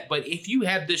about that, but if you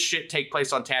have this shit take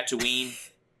place on Tatooine,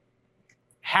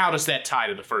 how does that tie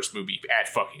to the first movie?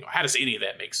 How does any of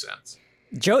that make sense?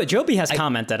 Joby has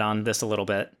commented on this a little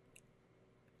bit.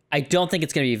 I don't think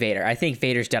it's going to be Vader. I think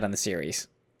Vader's dead on the series.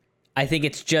 I think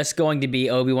it's just going to be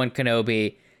Obi-Wan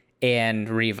Kenobi and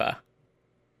Reva.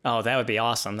 Oh, that would be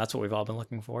awesome. That's what we've all been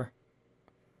looking for.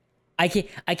 I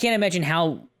can't imagine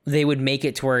how they would make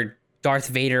it to where Darth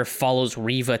Vader follows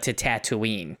Reva to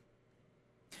Tatooine.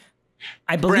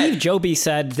 I believe Joby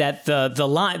said that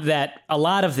that a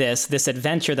lot of this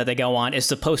adventure that they go on is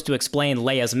supposed to explain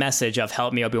Leia's message of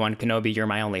 "Help me, Obi-Wan Kenobi, you're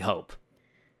my only hope."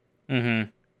 Mm-hmm.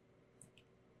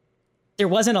 There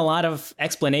wasn't a lot of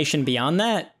explanation beyond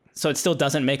that, so it still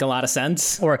doesn't make a lot of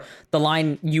sense. Or the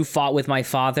line, "You fought with my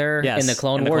father," in the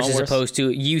Clone Wars, as opposed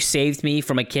to "You saved me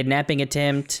from a kidnapping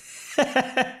attempt."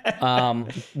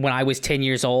 When I was 10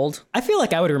 years old. I feel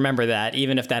like I would remember that,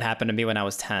 even if that happened to me when I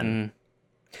was 10.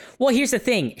 Well, here's the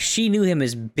thing. She knew him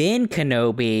as Ben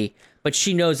Kenobi, but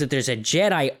she knows that there's a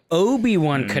Jedi,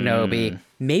 Obi-Wan Kenobi.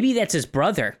 Maybe that's his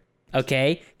brother,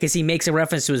 okay? Because he makes a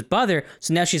reference to his brother.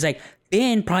 So now she's like,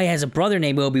 Ben probably has a brother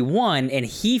named Obi-Wan, and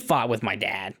he fought with my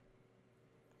dad.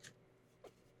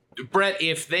 Brett,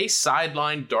 if they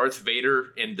sideline Darth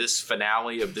Vader in this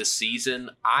finale of this season,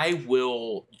 I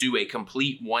will do a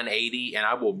complete 180 and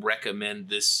I will recommend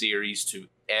this series to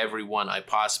everyone I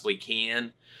possibly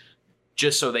can,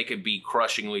 just so they could be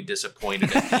crushingly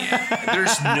disappointed at the end.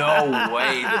 There's no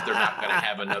way that they're not going to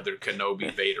have another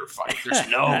Kenobi Vader fight. There's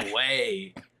no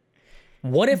way.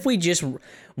 What if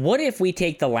we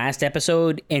take the last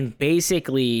episode and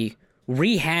basically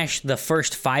rehash the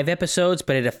first 5 episodes,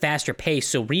 but at a faster pace?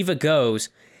 So Reva goes,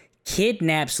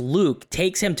 kidnaps Luke,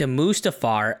 takes him to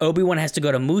Mustafar. Obi-Wan has to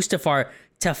go to Mustafar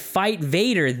to fight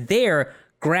Vader there,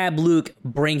 grab Luke,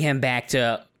 bring him back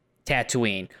to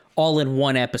Tatooine, all in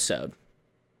one episode.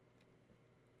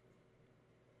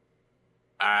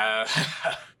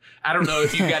 I don't know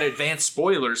if you got advanced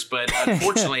spoilers, but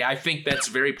unfortunately, I think that's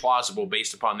very plausible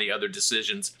based upon the other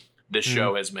decisions this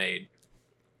show has made.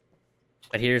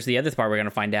 But here's the other part we're going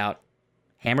to find out.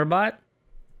 Hammerbot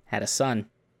had a son.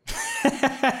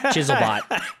 Chiselbot.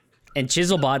 And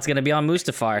Chiselbot's going to be on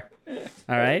Mustafar.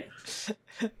 All right?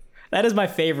 That is my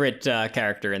favorite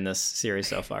character in this series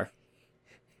so far.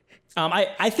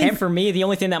 I think for me, the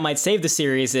only thing that might save the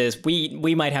series is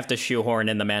we might have to shoehorn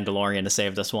in the Mandalorian to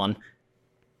save this one.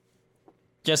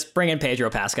 Just bring in Pedro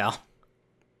Pascal.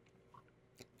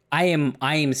 I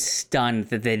am stunned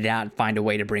that they did not find a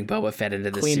way to bring Boba Fett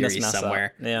into the series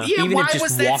somewhere. Yeah. Even why if just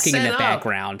was that walking in set the up?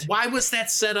 background. Why was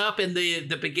that set up in the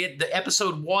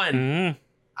episode 1?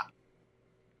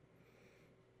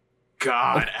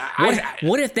 God.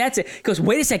 What if that's it? Because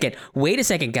wait a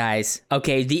second, guys.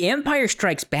 Okay, The Empire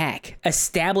Strikes Back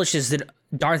establishes that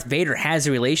Darth Vader has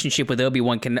a relationship with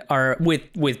Obi-Wan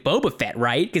with Boba Fett,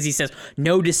 right? Because he says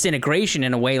no disintegration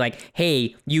in a way like,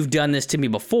 hey, you've done this to me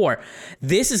before.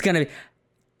 This is gonna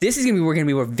be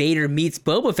where Vader meets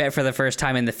Boba Fett for the first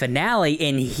time in the finale,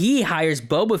 and he hires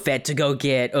Boba Fett to go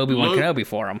get Obi-Wan Kenobi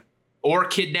for him, or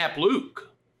kidnap Luke.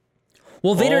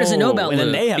 Well, Vader doesn't know about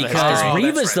Luke because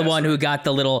Reva's the one who got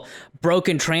the little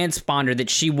broken transponder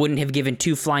that she wouldn't have given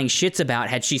 2 flying shits about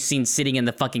had she seen sitting in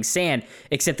the fucking sand,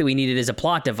 except that we need it as a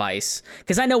plot device.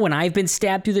 Because I know when I've been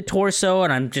stabbed through the torso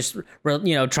and I'm just,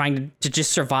 trying to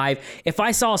just survive, if I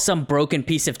saw some broken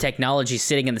piece of technology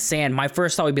sitting in the sand, my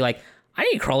first thought would be like, I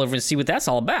need to crawl over and see what that's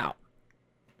all about.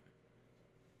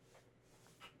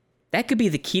 That could be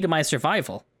the key to my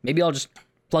survival. Maybe I'll just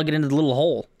plug it into the little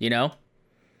hole,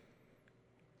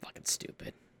 Fucking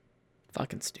stupid.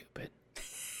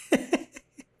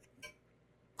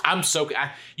 I'm so...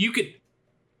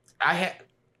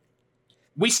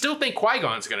 we still think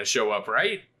Qui-Gon's going to show up,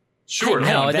 right? Sure.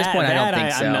 No, at this point, I don't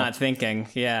think so. I'm not thinking,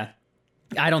 yeah.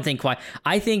 I don't think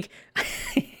I think...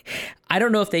 I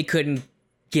don't know if they couldn't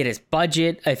get his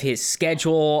budget, of his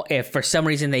schedule, if for some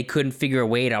reason they couldn't figure a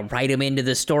way to write him into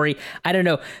the story. I don't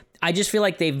know. I just feel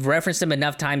like they've referenced him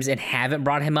enough times and haven't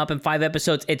brought him up in 5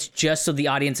 episodes. It's just so the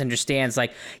audience understands,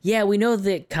 like, yeah, we know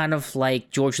that kind of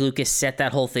like George Lucas set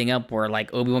that whole thing up where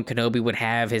like Obi-Wan Kenobi would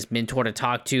have his mentor to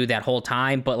talk to that whole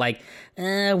time. But like,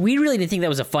 we really didn't think that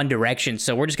was a fun direction.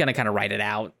 So we're just going to kind of write it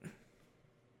out.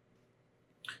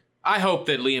 I hope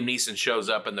that Liam Neeson shows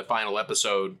up in the final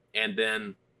episode and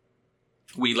then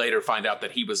we later find out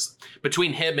that he was,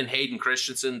 between him and Hayden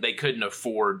Christensen, they couldn't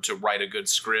afford to write a good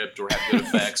script or have good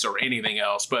effects or anything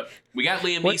else. But we got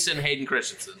Liam Neeson and Hayden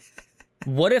Christensen.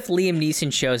 What if Liam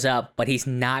Neeson shows up, but he's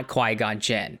not Qui-Gon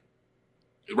Jinn?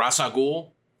 Ra's al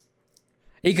Ghul.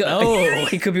 He could,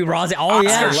 he could be Roz. Oh,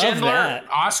 yeah. Oscar Schindler. that.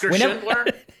 Oscar Schindler.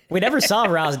 We never saw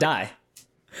Rouse die.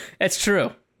 That's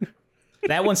true.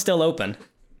 That one's still open.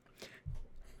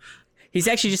 He's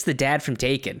actually just the dad from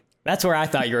Taken. That's where I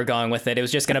thought you were going with it. It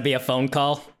was just going to be a phone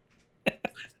call.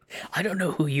 I don't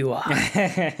know who you are.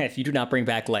 If you do not bring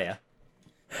back Leia.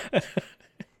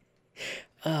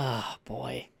 Oh,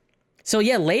 boy. So,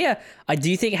 yeah, Leia, do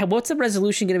you think, what's the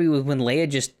resolution going to be with when Leia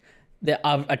just,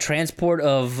 a transport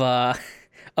of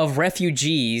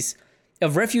refugees,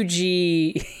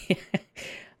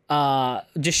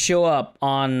 just show up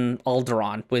on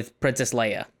Alderaan with Princess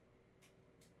Leia?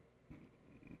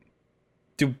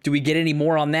 Do we get any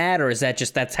more on that, or is that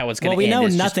just that's how it's going to end? Well, we know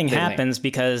It's nothing just happens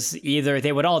because either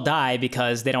they would all die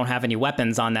because they don't have any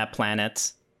weapons on that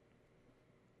planet.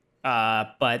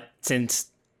 But since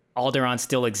Alderaan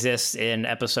still exists in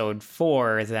Episode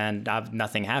 4, then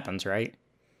nothing happens, right?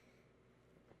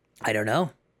 I don't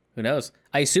know. Who knows?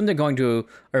 I assume they're going to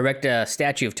erect a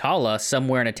statue of Tala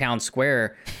somewhere in a town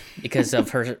square because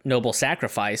of her noble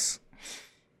sacrifice.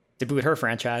 To boot her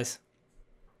franchise.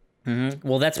 Mm-hmm.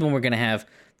 Well, that's when we're going to have,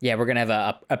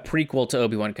 a prequel to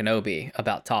Obi-Wan Kenobi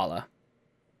about Tala.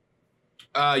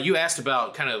 You asked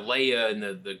about kind of Leia and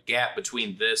the gap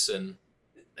between this and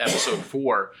Episode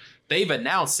 4. They've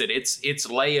announced it. It's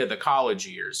Leia the college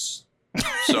years.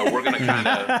 So we're going to kind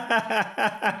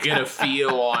of get a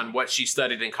feel on what she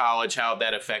studied in college, how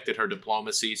that affected her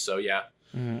diplomacy. So, yeah.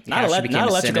 Not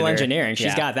electrical engineering.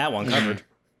 She's got that one covered.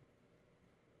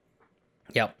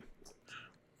 Yep.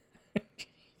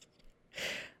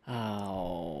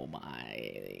 Oh,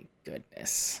 my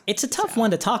goodness. It's a tough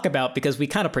one to talk about because we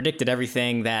kind of predicted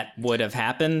everything that would have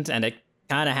happened, and it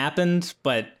kind of happened,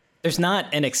 but there's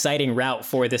not an exciting route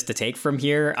for this to take from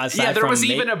here. Yeah, there was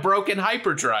even a broken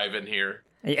hyperdrive in here.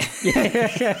 Yeah.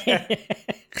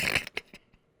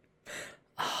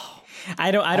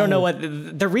 I don't know what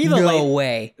the Reva.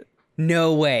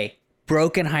 No way.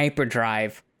 Broken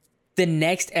hyperdrive. The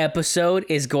next episode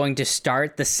is going to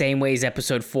start the same way as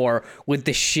Episode 4 with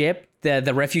the ship,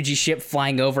 the refugee ship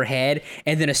flying overhead,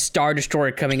 and then a Star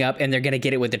Destroyer coming up, and they're going to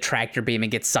get it with the tractor beam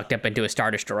and get sucked up into a Star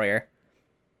Destroyer.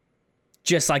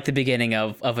 Just like the beginning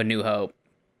of A New Hope.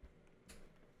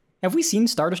 Have we seen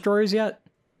Star Destroyers yet?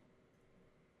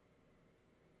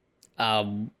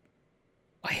 I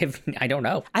don't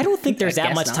know. I don't think there's I that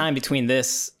guess much not. time between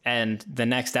this and the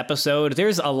next episode.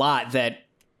 There's a lot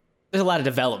of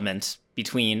development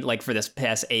between, like, for this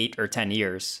past 8 or 10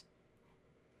 years.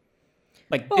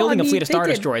 Like, building a fleet of Star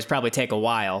Destroyers probably take a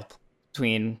while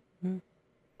between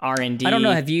R&D. I don't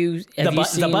know. Have you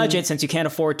seen the budget, since you can't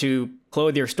afford to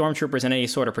clothe your stormtroopers in any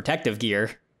sort of protective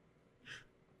gear?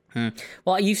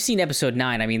 Well, you've seen Episode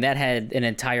 9. I mean, that had an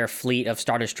entire fleet of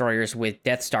Star Destroyers with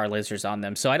Death Star lasers on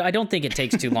them. So I don't think it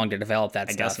takes too long to develop that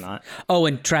I stuff. guess not. Oh,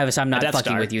 and Travis, I'm not Death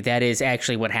fucking Star. with you. That is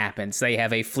actually what happens. They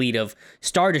have a fleet of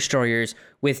Star Destroyers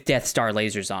with Death Star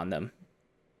lasers on them.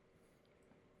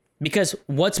 Because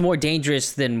what's more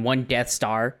dangerous than one Death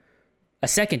Star? A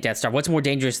second Death Star. What's more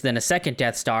dangerous than a second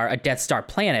Death Star? A Death Star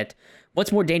planet.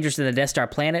 What's more dangerous than a Death Star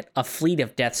planet? A fleet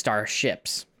of Death Star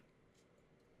ships.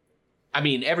 I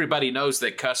mean, everybody knows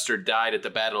that Custer died at the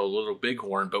Battle of Little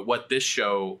Bighorn, but what this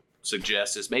show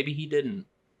suggests is maybe he didn't.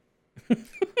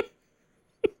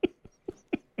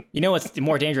 You know what's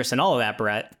more dangerous than all of that,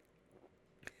 Brett?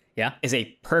 Yeah? Is a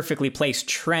perfectly placed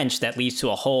trench that leads to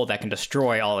a hole that can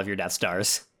destroy all of your Death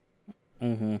Stars.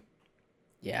 Mm-hmm.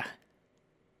 Yeah.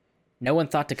 No one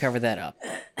thought to cover that up.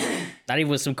 Not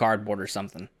even with some cardboard or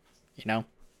something, you know?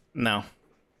 No.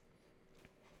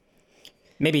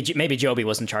 Maybe Joby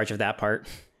was in charge of that part.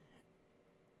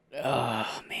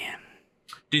 Oh, man.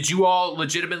 Did you all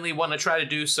legitimately want to try to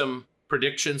do some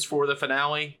predictions for the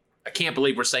finale? I can't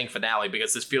believe we're saying finale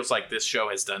because this feels like this show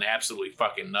has done absolutely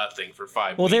fucking nothing for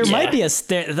 5 Well, weeks. there might be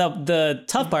the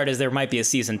tough part is there might be a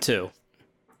season 2.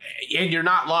 And you're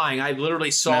not lying. I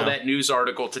literally saw No. that news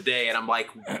article today and I'm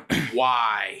like,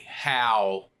 why?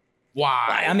 How?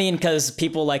 Why? I mean, because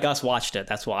people like us watched it.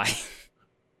 That's why.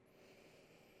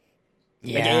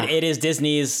 Yeah. Like, it is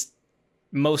Disney's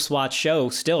most watched show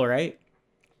still, right?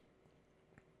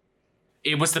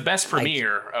 It was the best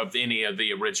premiere of any of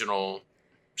the original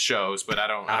shows, but I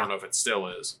don't know if it still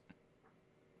is.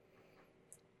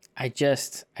 I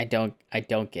don't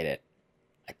get it.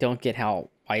 I don't get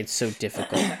why it's so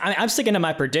difficult. I'm sticking to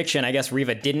my prediction. I guess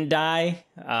Reva didn't die.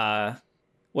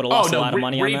 would have lost a lot of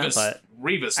money on that. But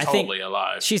Reva's I think totally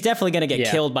alive. she's definitely going to get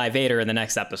Yeah. killed by Vader in the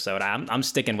next episode. I'm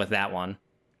sticking with that one.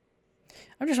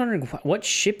 I'm just wondering what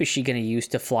ship is she going to use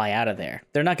to fly out of there?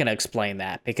 They're not going to explain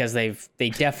that because they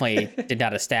definitely did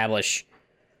not establish.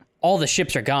 All the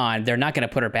ships are gone. They're not going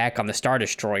to put her back on the Star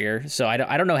Destroyer. So I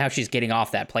don't know how she's getting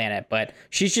off that planet, but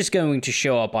she's just going to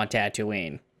show up on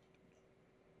Tatooine.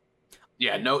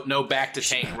 Yeah, no back to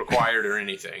tank required or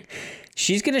anything.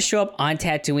 She's going to show up on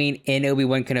Tatooine in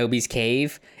Obi-Wan Kenobi's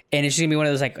cave, and it's just going to be one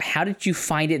of those, like, how did you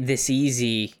find it this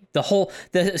easy?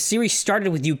 The series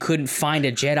started with you couldn't find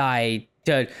a Jedi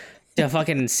to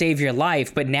fucking save your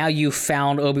life, but now you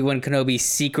found Obi-Wan Kenobi's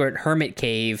secret hermit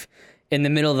cave in the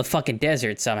middle of the fucking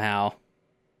desert somehow.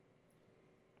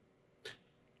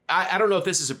 I don't know if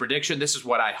this is a prediction. This is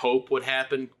what I hope would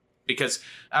happen. Because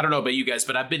I don't know about you guys,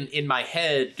 but I've been in my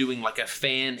head doing like a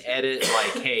fan edit,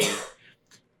 like, hey,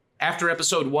 after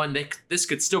episode 1, this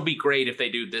could still be great if they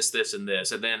do this, this, and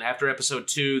this. And then after episode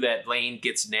 2, that lane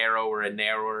gets narrower and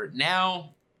narrower.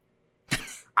 Now,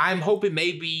 I'm hoping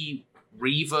maybe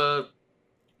Reva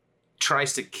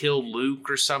tries to kill Luke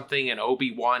or something, and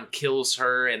Obi-Wan kills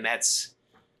her, and that's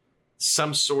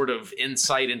some sort of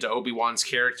insight into Obi-Wan's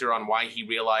character on why he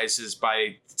realizes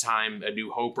by the time A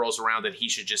New Hope rolls around that he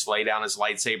should just lay down his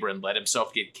lightsaber and let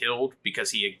himself get killed because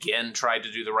he again tried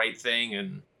to do the right thing.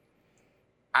 And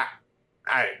I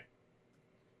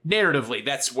narratively,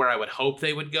 that's where I would hope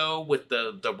they would go with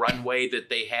the runway that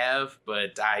they have,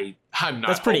 but I'm not.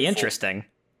 That's pretty hopeful. interesting.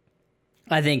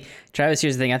 I think, Travis,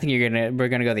 here's the thing. I think we're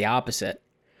gonna go the opposite.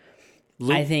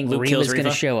 I think Luke kills Reva's gonna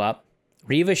Reva? show up.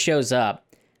 Reva shows up.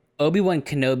 Obi-Wan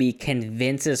Kenobi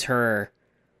convinces her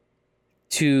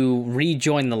to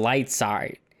rejoin the light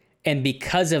side. And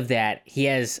because of that, he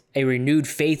has a renewed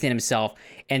faith in himself.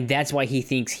 And that's why he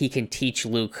thinks he can teach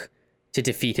Luke to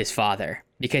defeat his father.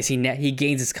 Because he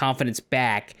gains his confidence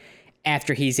back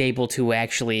after he's able to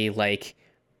actually, like,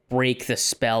 break the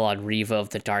spell on Reva of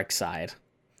the dark side.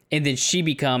 And then she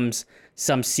becomes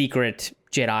some secret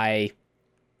Jedi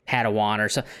Padawan or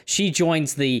so. She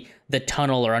joins the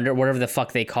tunnel or under whatever the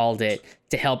fuck they called it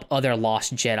to help other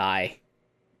lost Jedi.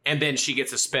 And then she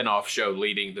gets a spin-off show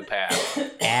leading the path.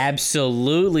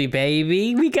 Absolutely,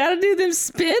 baby. We gotta do them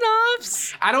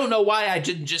spin-offs. I don't know why I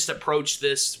didn't just approach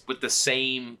this with the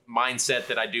same mindset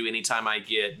that I do anytime I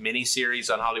get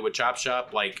miniseries on Hollywood Chop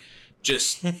Shop. Like,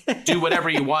 just do whatever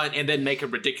you want and then make a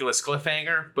ridiculous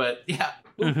cliffhanger. But yeah,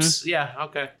 oops. Yeah,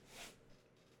 okay.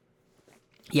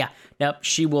 Yeah, nope.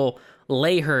 She will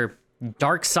lay her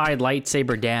dark side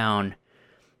lightsaber down,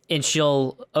 and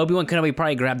Obi-Wan Kenobi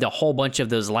probably grabbed a whole bunch of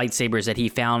those lightsabers that he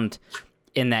found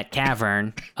in that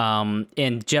cavern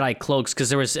in Jedi cloaks because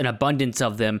there was an abundance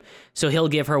of them. So he'll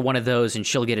give her one of those, and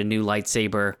she'll get a new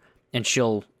lightsaber, and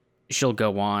she'll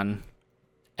go on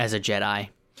as a Jedi.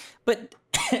 But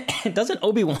doesn't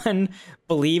Obi-Wan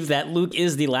believe that Luke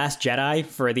is the last Jedi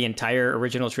for the entire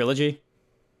original trilogy?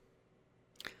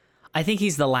 I think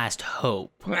he's the last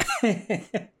hope.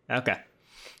 Okay.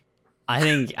 I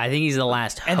think he's the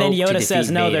last hope. And then to Yoda defeat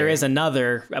says, no, there Vader. is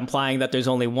another, implying that there's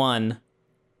only one.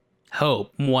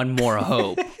 Hope. One more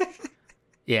hope.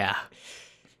 Yeah.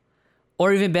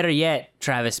 Or even better yet,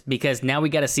 Travis, because now we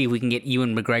got to see if we can get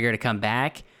Ewan McGregor to come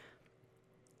back.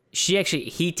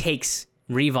 He takes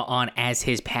Reva on as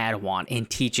his Padawan and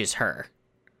teaches her.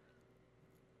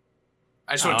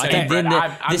 I just want to I tell you, think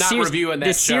Brett, I'm not reviewing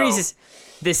that show.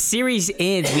 The series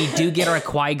ends, we do get our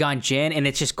Qui-Gon Jinn, and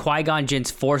it's just Qui-Gon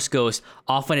Jinn's Force Ghost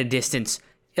off in a distance,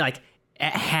 like,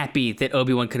 happy that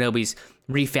Obi-Wan Kenobi's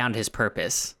refound his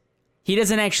purpose. He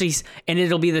doesn't actually, and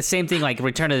it'll be the same thing like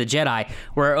Return of the Jedi,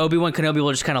 where Obi-Wan Kenobi will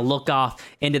just kind of look off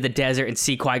into the desert and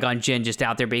see Qui-Gon Jinn just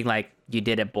out there being like, you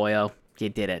did it, boyo. You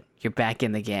did it. You're back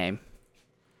in the game.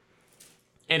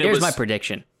 And Here's my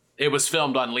prediction. It was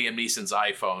filmed on Liam Neeson's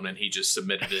iPhone, and he just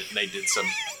submitted it, and they did some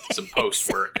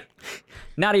post work.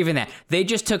 Not even that. They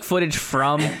just took footage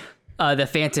from the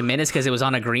Phantom Menace because it was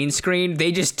on a green screen.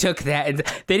 They just took that. And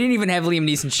they didn't even have Liam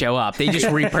Neeson show up. They just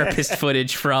repurposed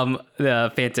footage from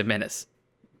the Phantom Menace.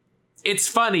 It's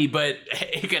funny, but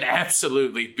it could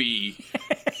absolutely be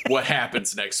what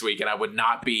happens next week, and I would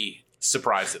not be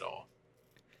surprised at all.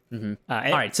 All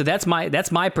right, so that's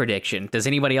my prediction. Does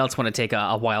anybody else want to take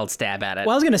a wild stab at it?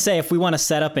 Well, I was going to say, if we want to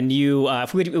set up a new,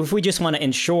 if we just want to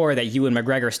ensure that Ewan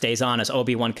McGregor stays on as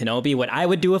Obi-Wan Kenobi, what I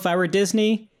would do if I were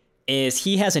Disney is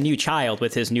he has a new child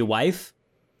with his new wife.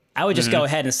 I would just go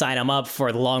ahead and sign him up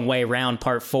for The Long Way Round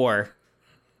Part 4.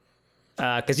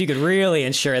 Because you could really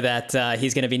ensure that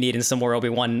he's going to be needing some more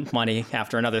Obi-Wan money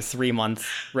after another 3-month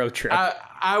road trip.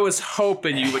 I was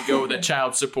hoping you would go with a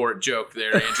child support joke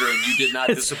there, Andrew, and you did not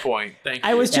disappoint. Thank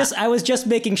you. I was just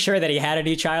making sure that he had a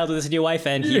new child with his new wife,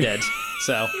 and he did.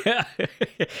 So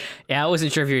Yeah, I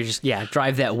wasn't sure if you were just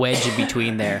drive that wedge in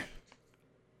between there.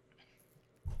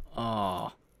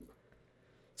 Oh.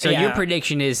 So your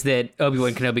prediction is that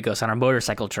Obi-Wan Kenobi goes on our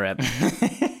motorcycle trip.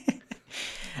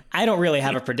 I don't really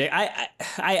have a predict.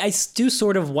 I do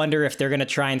sort of wonder if they're going to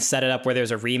try and set it up where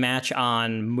there's a rematch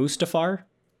on Mustafar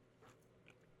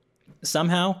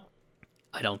somehow.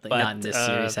 I don't think not in this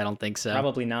series. I don't think so.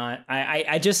 Probably not.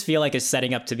 I just feel like it's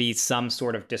setting up to be some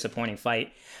sort of disappointing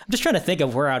fight. I'm just trying to think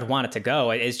of where I'd want it to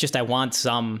go. It's just I want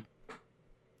some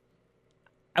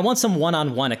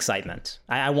one-on-one excitement.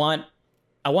 I want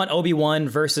Obi-Wan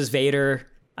versus Vader.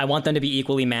 I want them to be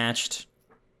equally matched.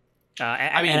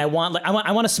 I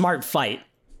want a smart fight.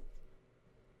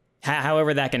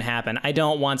 However that can happen. I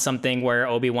don't want something where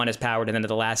Obi-Wan is powered and then at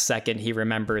the last second he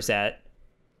remembers that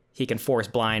he can force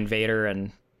blind Vader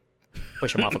and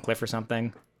push him off a cliff or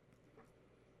something.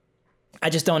 I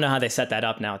just don't know how they set that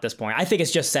up now at this point. I think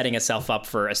it's just setting itself up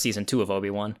for a season 2 of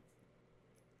Obi-Wan.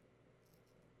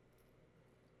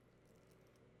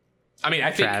 I mean,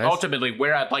 I think Travis? ultimately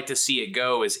where I'd like to see it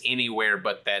go is anywhere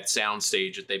but that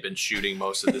soundstage that they've been shooting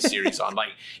most of the series on.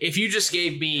 Like, if you just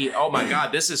gave me, oh my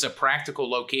God, this is a practical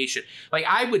location. Like,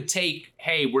 I would take,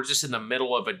 hey, we're just in the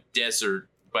middle of a desert,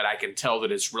 but I can tell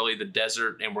that it's really the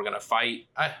desert and we're going to fight.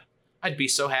 I'd be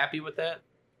so happy with that.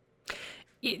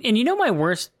 And you know my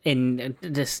worst, and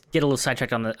just get a little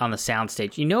sidetracked on the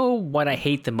soundstage. You know what I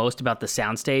hate the most about the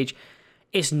soundstage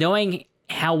is knowing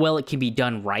how well it can be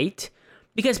done right.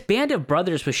 Because Band of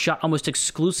Brothers was shot almost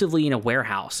exclusively in a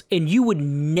warehouse, and you would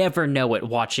never know it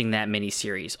watching that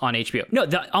miniseries on HBO. No,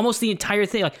 almost the entire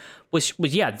thing was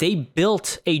they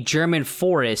built a German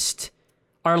forest,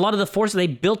 or a lot of the forest, they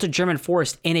built a German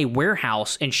forest in a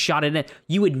warehouse and shot it in.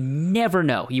 You would never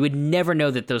know. You would never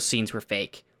know that those scenes were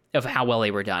fake, of how well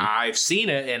they were done. I've seen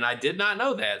it, and I did not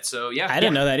know that. So, yeah. I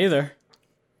didn't know that either.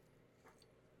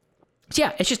 So,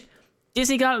 yeah, it's just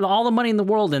Disney got all the money in the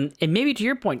world, and maybe to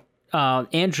your point,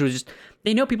 Andrew, just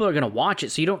they know people are going to watch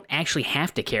it, so you don't actually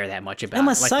have to care that much about it. That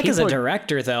must suck as a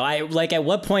director, though. At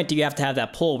what point do you have to have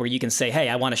that pull where you can say, hey,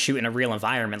 I want to shoot in a real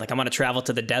environment? Like, I want to travel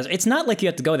to the desert. It's not like you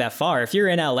have to go that far. If you're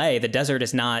in LA, the desert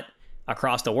is not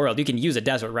across the world. You can use a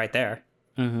desert right there.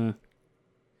 Mm-hmm.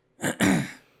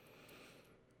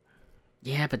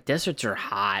 Yeah, but deserts are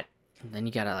hot. And then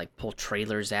you got to, pull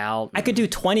trailers out. I could do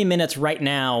 20 minutes right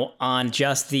now on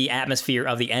just the atmosphere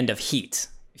of the end of Heat.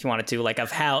 If you wanted to,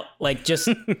 of how, just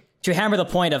to hammer the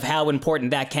point of how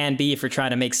important that can be if you're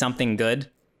trying to make something good.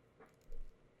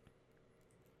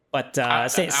 But I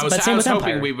was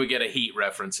hoping we would get a Heat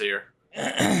reference here.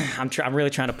 I'm really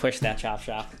trying to push that chop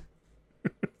shop.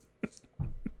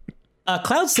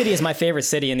 Cloud City is my favorite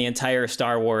city in the entire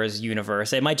Star Wars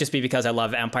universe. It might just be because I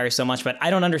love Empire so much, but I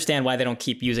don't understand why they don't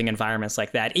keep using environments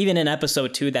like that. Even in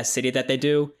Episode 2, that city that they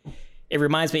do. It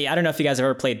reminds me, I don't know if you guys have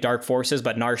ever played Dark Forces,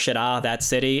 but Nar Shaddaa, that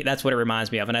city, that's what it reminds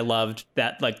me of. And I loved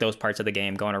that, those parts of the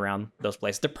game going around those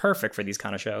places. They're perfect for these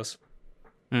kind of shows.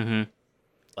 Mm-hmm.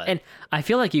 And I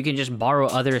feel like you can just borrow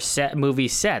other movie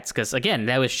sets, because, again,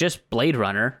 that was just Blade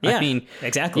Runner. Yeah, I mean,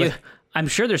 exactly. I'm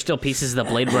sure there's still pieces of the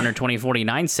Blade Runner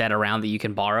 2049 set around that you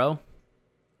can borrow.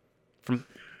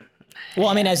 Well,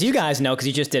 I mean, as you guys know, because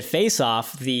you just did Face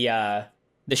Off,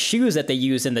 the shoes that they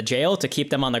use in the jail to keep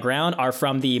them on the ground are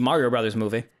from the Mario Brothers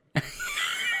movie.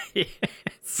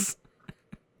 Yes.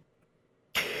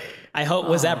 I hope,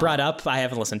 was that brought up? I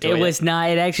haven't listened to it. It was not.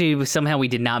 It actually was, somehow we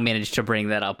did not manage to bring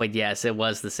that up, but yes, it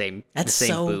was the same. That's the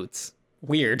same so boots.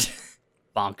 Weird.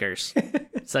 Bonkers.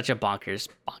 Such a bonkers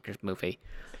movie.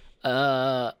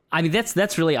 I mean,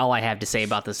 that's really all I have to say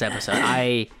about this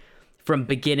episode. From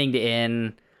beginning to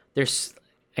end, there's,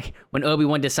 when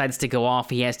Obi-Wan decides to go off,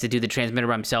 he has to do the transmitter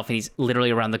by himself, and he's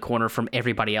literally around the corner from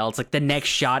everybody else. The next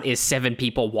shot is 7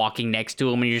 people walking next to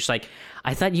him, and you're just like,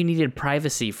 I thought you needed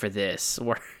privacy for this.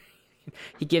 Or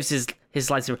he gives his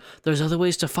lightsaber. There's other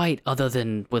ways to fight other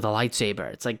than with a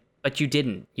lightsaber. It's like, but you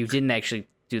didn't. You didn't actually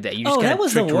do that. You just that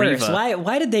was the worst. Reva.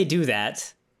 Why did they do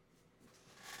that?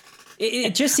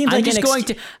 It just seems like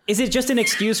is it just an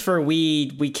excuse for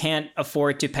we can't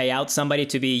afford to pay out somebody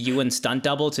to be Ewan's stunt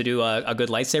double to do a good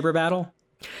lightsaber battle?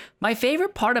 My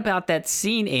favorite part about that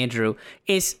scene, Andrew,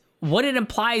 is what it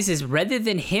implies is rather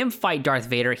than him fight Darth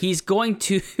Vader, he's going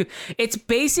to, it's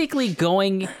basically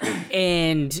going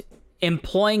and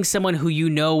employing someone who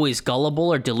you know is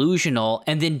gullible or delusional,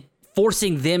 and then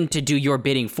forcing them to do your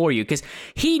bidding for you, because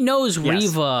he knows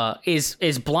Reva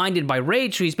is blinded by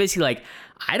rage, so he's basically like,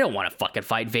 I don't want to fucking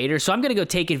fight Vader, so I'm going to go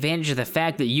take advantage of the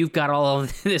fact that you've got all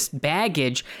of this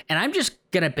baggage, and I'm just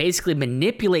going to basically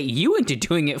manipulate you into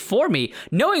doing it for me,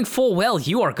 knowing full well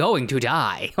you are going to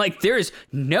die. Like, there's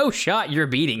no shot you're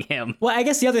beating him. Well, I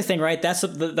guess the other thing, right, that's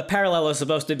the parallel is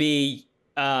supposed to be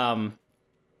Anakin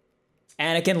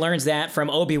learns that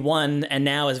from Obi-Wan, and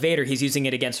now as Vader, he's using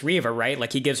it against Reva, right?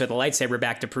 Like, he gives her the lightsaber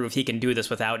back to prove he can do this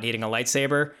without needing a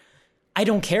lightsaber. I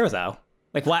don't care, though.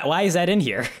 Like, why is that in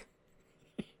here?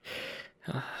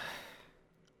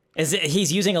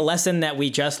 He's using a lesson that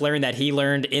we just learned that he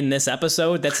learned in this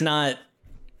episode? That's not...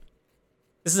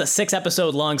 This is a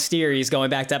 6-episode long series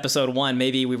going back to episode 1.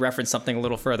 Maybe we reference something a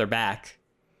little further back.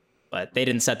 But they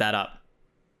didn't set that up.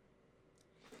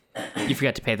 You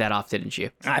forgot to pay that off, didn't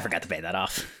you? I forgot to pay that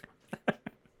off.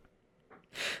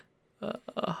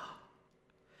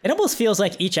 It almost feels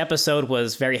like each episode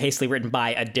was very hastily written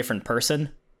by a different person.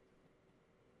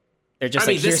 They're just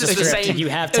here's a script, you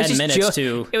have 10 minutes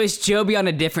to... It was Joby on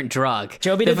a different drug.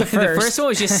 Joby did the first. The first one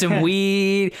was just some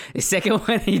weed. The second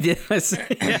one he did was...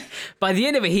 By the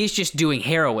end of it, he's just doing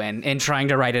heroin and trying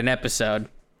to write an episode.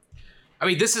 I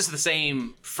mean, this is the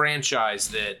same franchise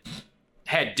that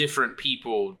had different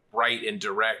people write and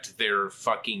direct their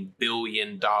fucking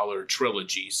billion-dollar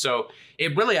trilogy. So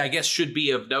it really, I guess, should be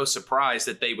of no surprise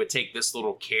that they would take this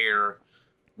little care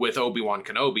with Obi-Wan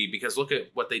Kenobi, because look at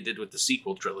what they did with the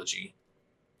sequel trilogy.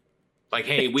 Like,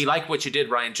 hey, we like what you did,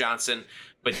 Rian Johnson,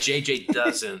 but JJ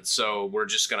doesn't, so we're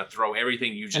just going to throw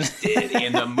everything you just did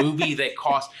in the movie that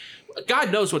cost...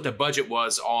 God knows what the budget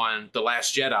was on The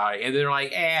Last Jedi, and they're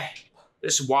like,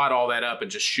 just wad all that up and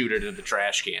just shoot it in the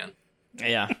trash can.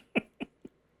 Yeah.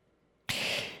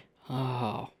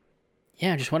 Oh.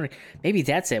 Yeah, I'm just wondering, maybe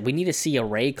that's it. We need to see a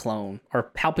Rey clone,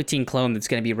 or Palpatine clone that's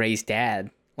going to be Rey's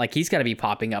dad. Like, he's got to be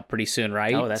popping up pretty soon,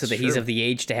 right? Oh, that's so that true. he's of the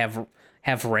age to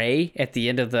have Rey at the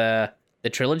end of the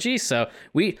trilogy. So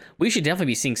we should definitely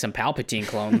be seeing some Palpatine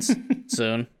clones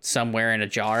soon, somewhere in a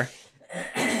jar.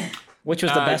 Which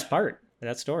was the best part of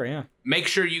that story, yeah. Make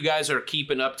sure you guys are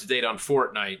keeping up to date on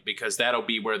Fortnite, because that'll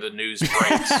be where the news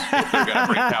breaks if they're going to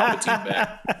bring Palpatine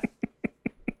back.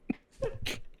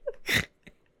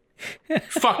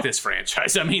 Fuck this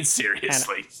franchise. I mean,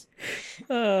 seriously.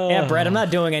 Yeah, Brett, I'm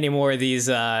not doing any more of these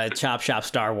Chop Shop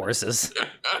Star Warses.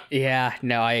 Yeah,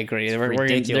 no, I agree. They're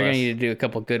going to need to do a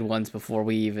couple good ones before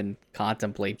we even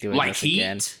contemplate doing Like this Heat?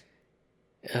 again.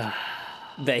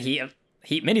 The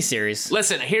Heat miniseries.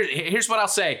 Listen, here's what I'll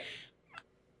say.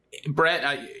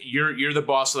 Brett, you're the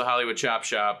boss of the Hollywood Chop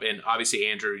Shop, and obviously,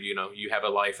 Andrew, you have a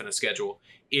life and a schedule.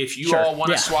 If you all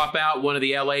want to swap out one of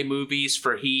the LA movies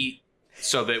for Heat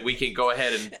so that we can go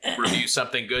ahead and review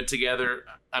something good together,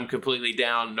 I'm completely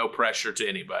down. No pressure to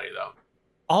anybody, though.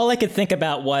 All I could think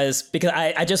about was, because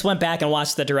I just went back and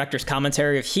watched the director's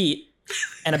commentary of Heat,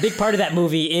 and a big part of that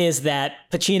movie is that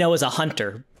Pacino is a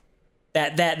hunter.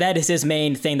 That is his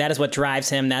main thing. That is what drives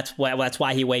him. That's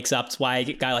why he wakes up. That's why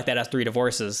a guy like that has 3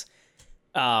 divorces.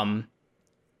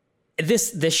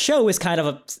 This show is kind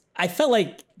of I felt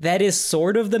like that is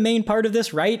sort of the main part of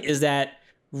this, right? Is that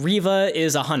Reva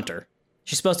is a hunter.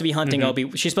 She's supposed to be hunting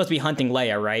She's supposed to be hunting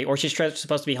Leia, right? Or she's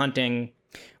supposed to be hunting...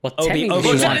 Well,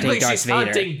 technically she's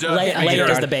hunting Darth Vader. Leia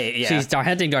is the bait, yeah. She's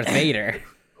hunting Darth Vader.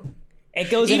 It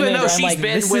goes even though she's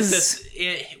been with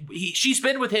she's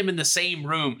been with him in the same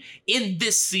room in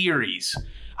this series.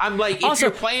 I'm like, if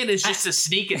your plan is just to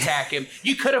sneak attack him,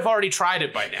 you could have already tried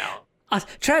it by now.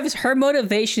 Travis, her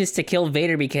motivation is to kill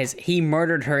Vader because he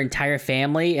murdered her entire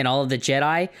family and all of the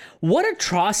Jedi. What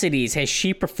atrocities has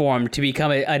she performed to become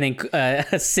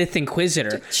a Sith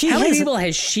Inquisitor? How many people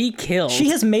has she killed? She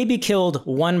has maybe killed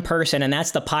one person, and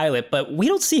that's the pilot, but we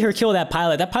don't see her kill that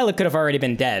pilot. That pilot could have already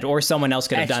been dead, or someone else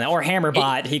could have done it. Or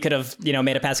Hammerbot, he could have,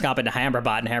 made a pass comp into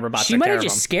Hammerbot, and Hammerbot She might have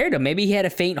just scared him. Maybe he had a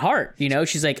faint heart.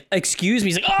 She's like, excuse me.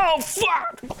 He's like, oh,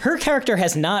 fuck. Her character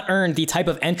has not earned the type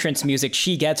of entrance music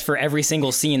she gets for every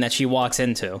single scene that she walks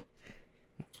into.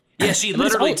 Yeah, she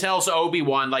literally tells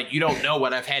Obi-Wan, like, you don't know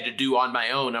what I've had to do on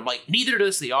my own. I'm like, neither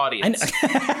does the audience.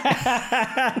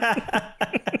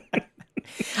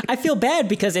 I feel bad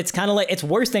because it's kind of like, it's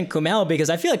worse than Kumail,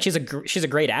 because I feel like she's a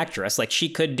great actress. Like, she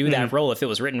could do that role if it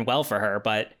was written well for her,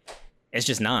 but it's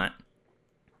just not.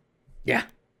 Yeah.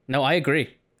 No, I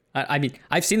agree. I mean,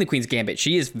 I've seen The Queen's Gambit.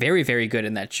 She is very, very good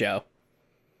in that show.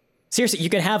 Seriously, you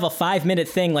could have a 5-minute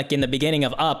thing like in the beginning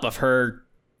of Up of her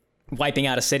wiping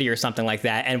out a city or something like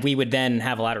that, and we would then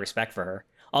have a lot of respect for her.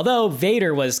 Although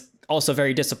Vader was also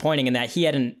very disappointing in that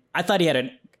I thought he had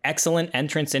an excellent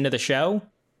entrance into the show,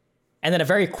 and then a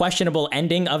very questionable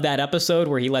ending of that episode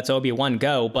where he lets Obi-Wan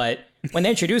go. But when they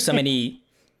introduce him and he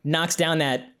knocks down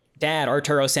that dad,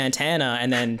 Arturo Santana,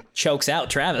 and then chokes out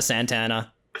Travis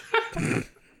Santana.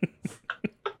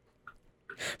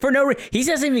 For no reason. He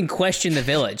doesn't even question the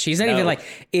village. He's not even like,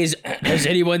 has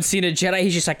anyone seen a Jedi?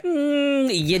 He's just like,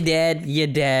 you're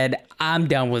dead. I'm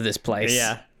done with this place.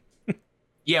 Yeah.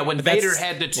 Yeah, when Vader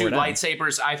had the two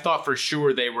lightsabers, I thought for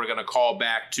sure they were going to call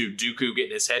back to Dooku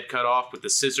getting his head cut off with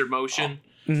the scissor motion.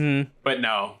 Mm-hmm. But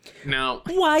no.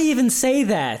 Why even say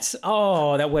that?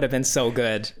 Oh, that would have been so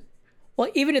good. Well,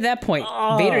 even at that point,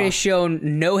 Vader has shown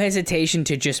no hesitation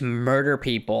to just murder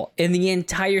people in the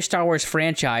entire Star Wars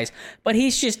franchise. But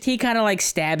he kind of like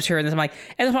stabs her. And I'm like,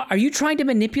 are you trying to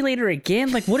manipulate her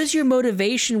again? Like, what is your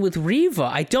motivation with Reva?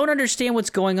 I don't understand what's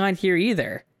going on here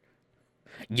either.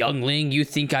 Youngling, you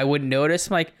think I wouldn't notice?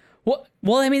 I'm like, what?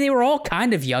 Well, I mean, they were all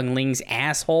kind of younglings,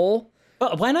 asshole.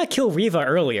 Well, why not kill Reva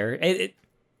earlier?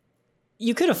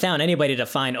 You could have found anybody to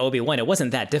find Obi-Wan. It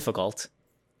wasn't that difficult.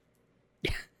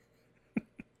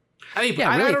 I mean,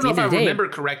 I don't know if I remember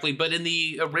correctly, but in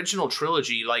the original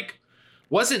trilogy, like,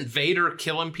 wasn't Vader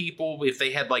killing people if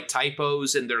they had like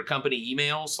typos in their company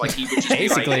emails? Like, he would just be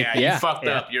like, you fucked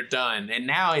up, you're done. And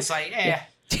now it's like,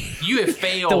 you have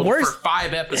failed for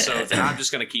 5 episodes, and I'm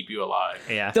just going to keep you alive.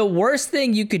 Yeah. The worst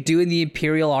thing you could do in the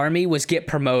Imperial Army was get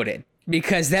promoted,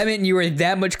 because that meant you were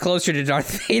that much closer to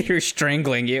Darth Vader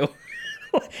strangling you.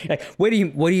 Like, what do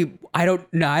you? I don't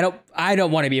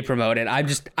want to be promoted.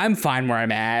 I'm fine where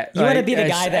I'm at. You want to be the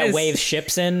guy that waves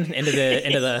ships into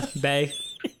the bay.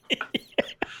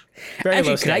 Very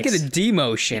actually, low could I get a stakes.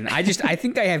 demotion? I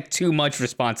think I have too much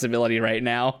responsibility right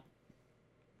now.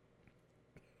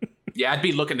 Yeah, I'd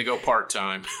be looking to go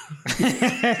part-time.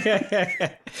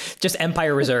 Just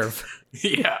Empire Reserve.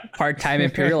 Yeah. Part-time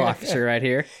Imperial officer right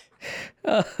here.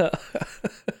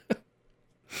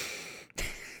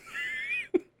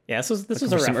 Yeah, this was a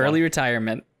some rough early one.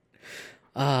 retirement.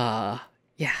 Yeah.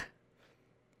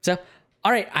 So,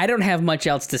 all right, I don't have much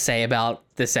else to say about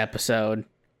this episode.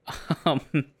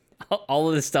 All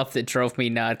of the stuff that drove me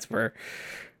nuts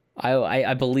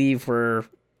I believe we're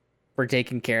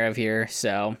taken care of here.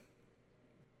 So,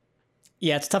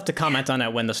 Yeah, it's tough to comment on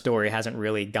it when the story hasn't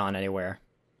really gone anywhere.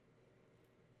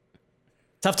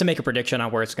 Tough to make a prediction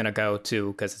on where it's going to go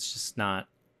too, because it's just not.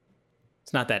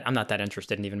 It's not that I'm not that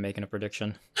interested in even making a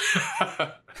prediction.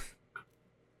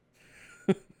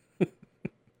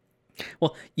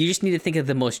 well, you just need to think of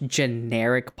the most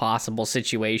generic possible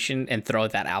situation and throw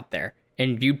that out there,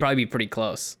 and you'd probably be pretty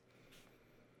close.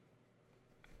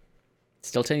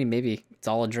 Still telling you, maybe it's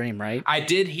all a dream, right? I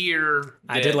did hear.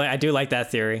 I do like that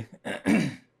theory.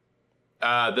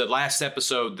 The last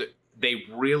episode, they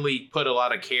really put a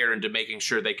lot of care into making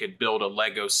sure they could build a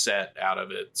Lego set out of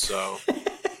it. So.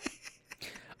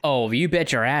 Oh, you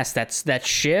bet your ass. That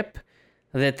ship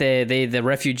that the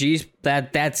refugees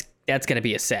that's gonna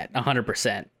be a set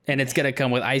 100%, and it's gonna come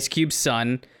with Ice Cube's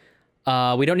son.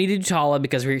 We don't need T'Challa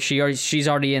because she's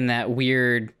already in that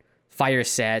weird fire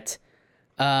set.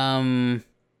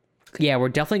 Yeah, we're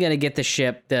definitely gonna get the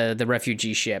ship, the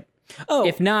refugee ship. Oh,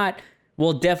 if not,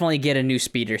 we'll definitely get a new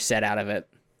speeder set out of it.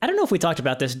 I don't know if we talked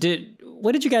about this.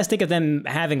 What did you guys think of them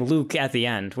having Luke at the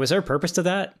end? Was there a purpose to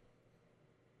that?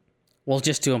 Well,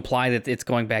 just to imply that it's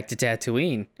going back to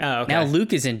Tatooine. Oh, okay. Now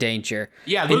Luke is in danger.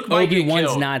 Yeah, Luke and might get Obi-Wan's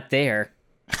killed. not there.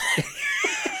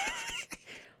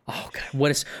 Oh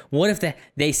god, what if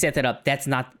they set that up?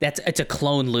 It's a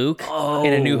clone Luke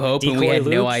in A New Hope, and we Decoy had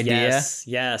no Luke? idea.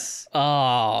 Yes.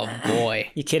 Oh boy,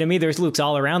 You kidding me? There's Lukes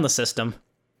all around the system.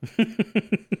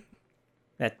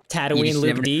 That Tatooine just Luke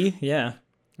never- D. Yeah.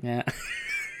 yeah.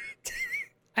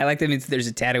 I like that means there's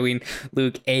a Tatooine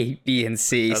Luke A, B, and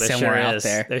C Oh, there somewhere sure out is.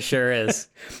 there. There sure is.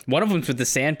 One of them's with the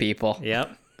Sand People.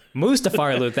 Yep.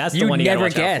 Mustafar Luke. That's the You one you gotta never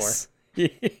watch guess.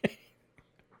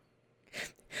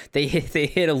 They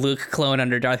hit a Luke clone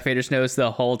under Darth Vader's nose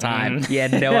the whole time. You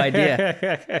had no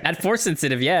idea. Not force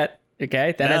sensitive yet.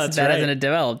 Okay, that that's hasn't right.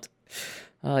 developed.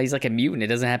 Oh, he's like a mutant. It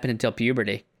doesn't happen until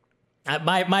puberty.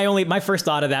 My first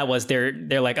thought of that was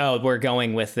they're like, oh, we're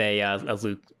going with a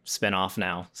Luke spinoff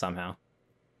now somehow.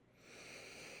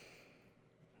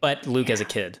 But Luke as a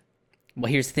kid.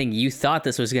 Well, here's the thing. You thought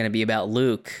this was going to be about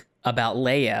Luke, about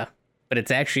Leia, but it's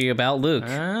actually about Luke.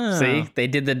 Oh. See, they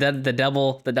did the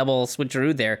double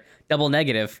switcheroo there, double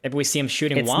negative. Maybe we see him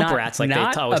shooting It's womp not, rats like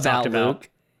not they always talked about.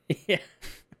 Luke. Yeah.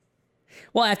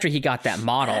 Well, after he got that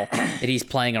model that he's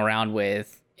playing around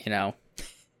with,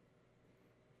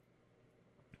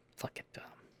 fucking dumb.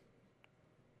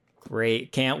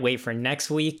 Great. Can't wait for next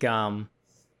week.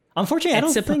 Unfortunately, I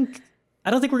It's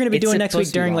don't think we're going to be it's doing next week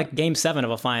supposed to be during long. like Game 7 of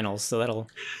a finals, so that'll.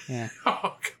 Yeah. Oh,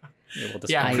 God. We'll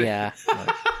Yeah.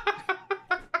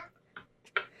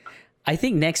 I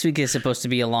think next week is supposed to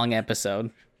be a long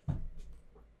episode.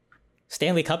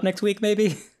 Stanley Cup next week,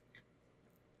 maybe?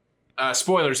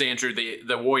 Spoilers, Andrew.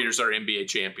 The Warriors are NBA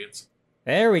champions.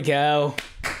 There we go.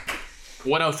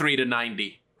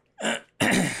 103-90.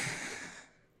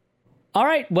 All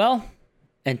right, well,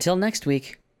 until next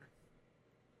week.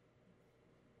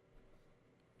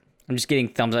 I'm just getting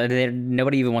thumbs up.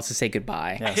 Nobody even wants to say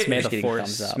goodbye. Yes, may the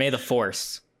force. May the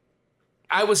force.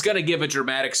 I was going to give a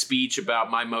dramatic speech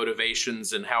about my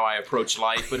motivations and how I approach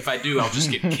life, but if I do, I'll just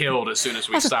get killed as soon as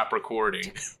we stop recording.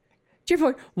 To your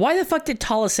point, why the fuck did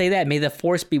Tala say that? May the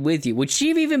force be with you. Would she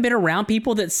have even been around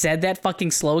people that said that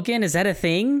fucking slogan? Is that a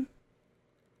thing?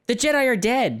 The Jedi are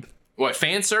dead. What,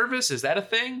 fan service? Is that a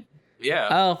thing? Yeah.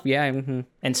 Oh, yeah. Mm-hmm.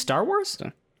 And Star Wars?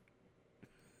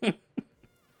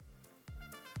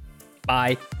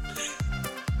 Bye.